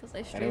 Because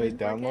I stream Anyways, in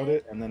 4K. download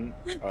it and then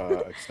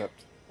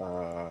accept.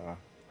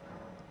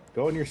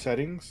 Go in your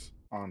settings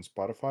on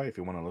Spotify if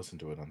you want to listen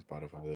to it on Spotify.